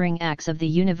uninspiring acts of the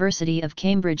University of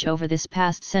Cambridge over this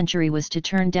past century was to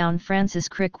turn down Francis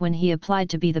Crick when he applied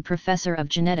to be the professor of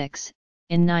genetics,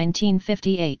 in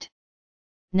 1958.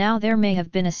 Now there may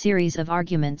have been a series of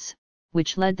arguments,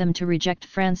 which led them to reject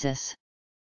Francis.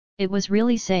 It was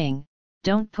really saying,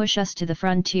 "Don't push us to the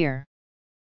frontier."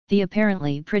 The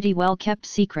apparently pretty well-kept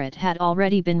secret had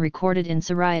already been recorded in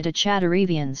Sarayata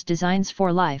Chattorevian's Designs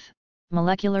for Life,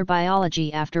 Molecular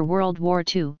Biology After World War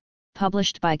II,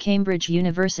 published by Cambridge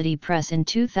University Press in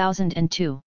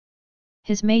 2002.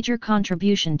 His major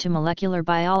contribution to molecular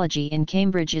biology in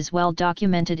Cambridge is well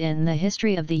documented in The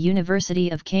History of the University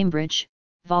of Cambridge,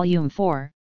 Volume 4,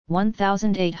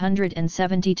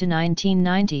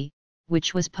 1870-1990,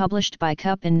 which was published by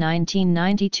CUP in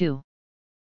 1992.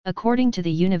 According to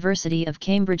the University of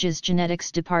Cambridge's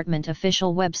Genetics Department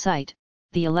official website,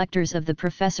 the electors of the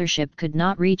professorship could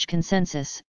not reach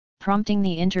consensus, prompting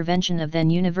the intervention of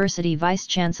then University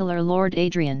Vice-Chancellor Lord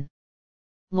Adrian.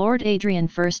 Lord Adrian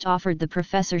first offered the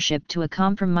professorship to a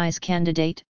compromise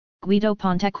candidate, Guido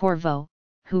Pontecorvo,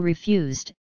 who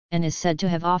refused, and is said to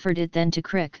have offered it then to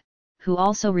Crick, who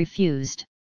also refused.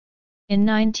 In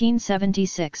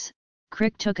 1976,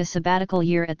 Crick took a sabbatical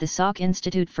year at the Salk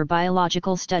Institute for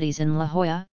Biological Studies in La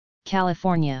Jolla,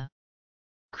 California.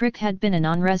 Crick had been a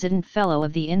non-resident fellow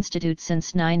of the institute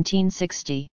since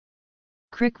 1960.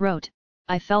 Crick wrote,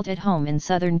 "I felt at home in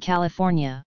Southern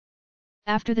California."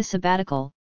 After the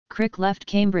sabbatical, Crick left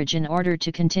Cambridge in order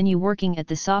to continue working at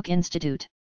the Salk Institute.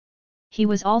 He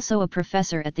was also a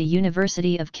professor at the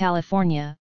University of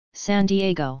California, San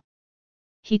Diego.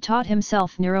 He taught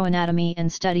himself neuroanatomy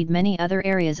and studied many other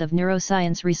areas of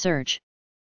neuroscience research.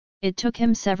 It took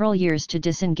him several years to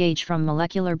disengage from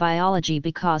molecular biology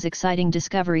because exciting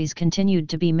discoveries continued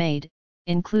to be made,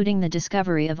 including the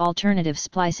discovery of alternative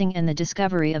splicing and the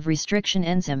discovery of restriction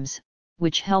enzymes,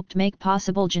 which helped make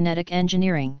possible genetic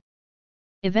engineering.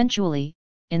 Eventually,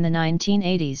 in the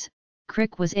 1980s,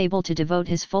 Crick was able to devote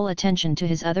his full attention to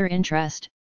his other interest,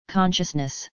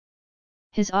 consciousness.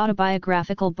 His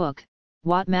autobiographical book,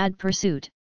 What Mad Pursuit,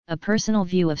 A Personal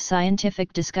View of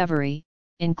Scientific Discovery,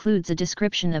 includes a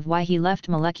description of why he left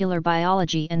molecular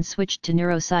biology and switched to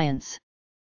neuroscience.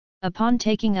 Upon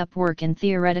taking up work in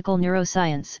theoretical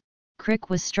neuroscience, Crick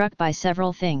was struck by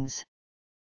several things.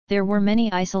 There were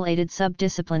many isolated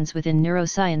subdisciplines within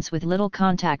neuroscience with little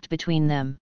contact between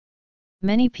them.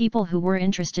 Many people who were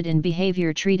interested in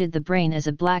behavior treated the brain as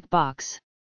a black box.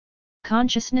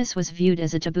 Consciousness was viewed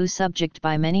as a taboo subject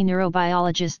by many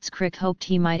neurobiologists. Crick hoped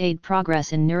he might aid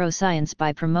progress in neuroscience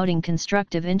by promoting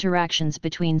constructive interactions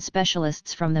between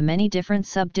specialists from the many different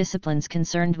subdisciplines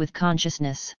concerned with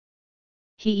consciousness.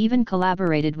 He even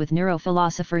collaborated with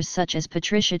neurophilosophers such as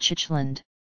Patricia Chitchland.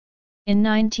 In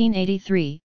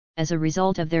 1983, as a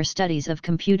result of their studies of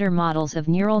computer models of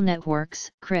neural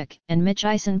networks, Crick and Mitch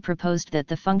Eisen proposed that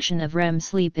the function of REM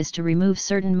sleep is to remove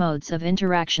certain modes of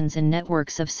interactions in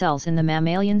networks of cells in the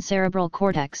mammalian cerebral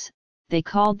cortex. They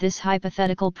called this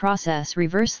hypothetical process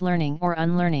reverse learning or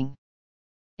unlearning.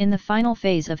 In the final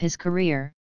phase of his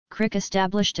career, Crick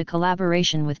established a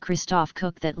collaboration with Christoph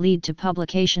Koch that led to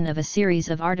publication of a series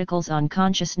of articles on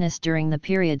consciousness during the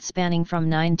period spanning from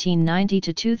 1990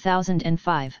 to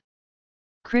 2005.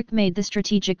 Crick made the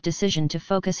strategic decision to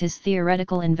focus his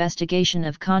theoretical investigation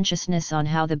of consciousness on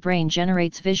how the brain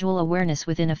generates visual awareness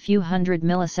within a few hundred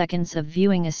milliseconds of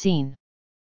viewing a scene.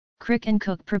 Crick and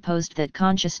Koch proposed that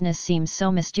consciousness seems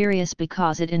so mysterious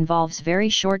because it involves very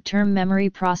short-term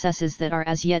memory processes that are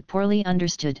as yet poorly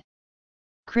understood.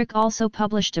 Crick also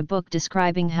published a book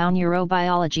describing how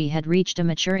neurobiology had reached a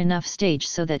mature enough stage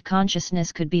so that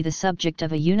consciousness could be the subject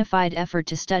of a unified effort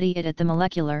to study it at the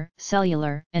molecular,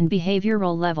 cellular, and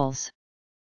behavioral levels.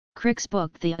 Crick's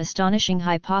book The Astonishing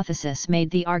Hypothesis made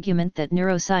the argument that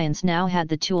neuroscience now had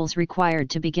the tools required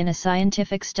to begin a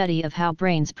scientific study of how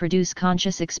brains produce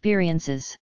conscious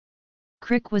experiences.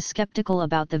 Crick was skeptical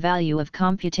about the value of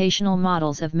computational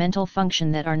models of mental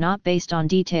function that are not based on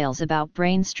details about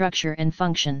brain structure and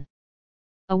function.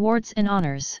 Awards and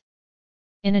honors.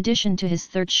 In addition to his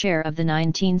third share of the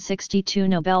 1962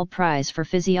 Nobel Prize for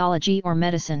Physiology or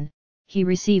Medicine, he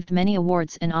received many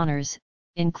awards and honors,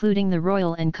 including the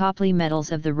Royal and Copley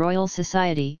Medals of the Royal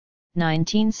Society,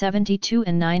 1972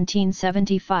 and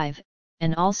 1975,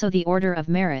 and also the Order of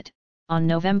Merit. On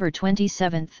November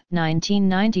 27,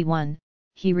 1991,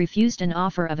 he refused an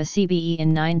offer of a CBE in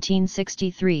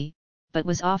 1963, but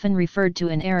was often referred to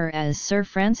in error as Sir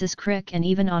Francis Crick and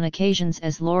even on occasions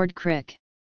as Lord Crick.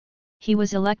 He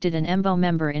was elected an EMBO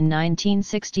member in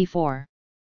 1964.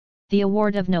 The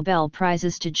award of Nobel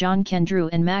Prizes to John Kendrew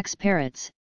and Max Perutz,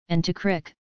 and to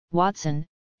Crick, Watson,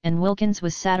 and Wilkins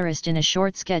was satirist in a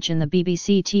short sketch in the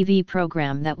BBC TV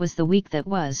programme That Was the Week That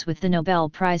Was, with the Nobel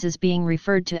Prizes being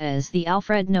referred to as the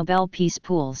Alfred Nobel Peace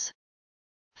Pools.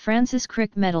 Francis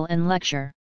Crick Medal and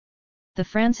Lecture. The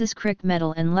Francis Crick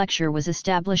Medal and Lecture was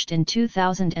established in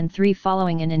 2003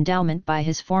 following an endowment by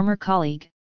his former colleague,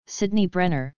 Sidney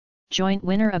Brenner, joint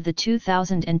winner of the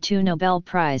 2002 Nobel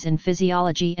Prize in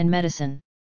Physiology and Medicine.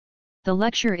 The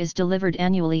lecture is delivered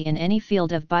annually in any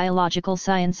field of biological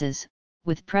sciences,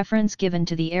 with preference given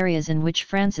to the areas in which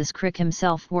Francis Crick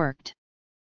himself worked.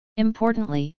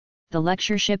 Importantly, the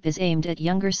lectureship is aimed at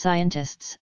younger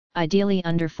scientists, ideally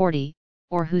under 40,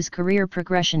 or whose career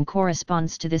progression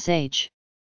corresponds to this age.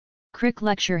 Crick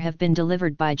Lecture have been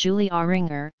delivered by Julie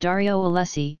Ahringer, Dario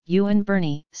Alessi, Ewan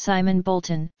Burney, Simon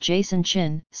Bolton, Jason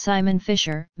Chin, Simon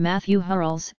Fisher, Matthew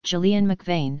Hurrells, Gillian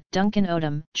McVeigh, Duncan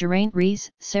Odom, Geraint Rees,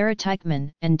 Sarah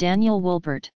Teichmann, and Daniel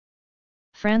Wolbert.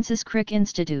 Francis Crick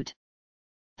Institute.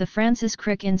 The Francis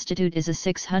Crick Institute is a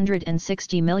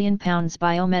 £660 million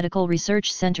biomedical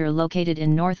research centre located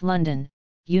in North London,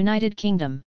 United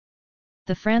Kingdom.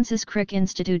 The Francis Crick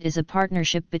Institute is a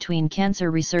partnership between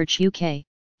Cancer Research UK,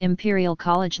 Imperial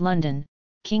College London,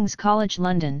 King's College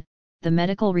London, the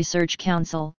Medical Research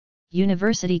Council,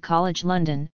 University College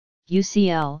London,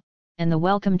 UCL, and the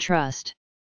Wellcome Trust.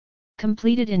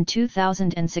 Completed in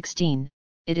 2016,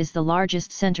 it is the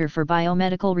largest centre for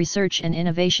biomedical research and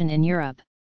innovation in Europe.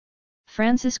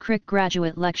 Francis Crick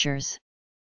Graduate Lectures.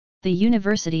 The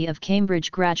University of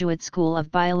Cambridge Graduate School of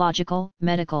Biological,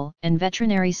 Medical, and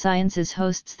Veterinary Sciences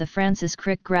hosts the Francis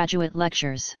Crick Graduate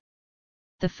Lectures.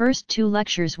 The first two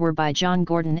lectures were by John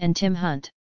Gordon and Tim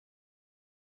Hunt.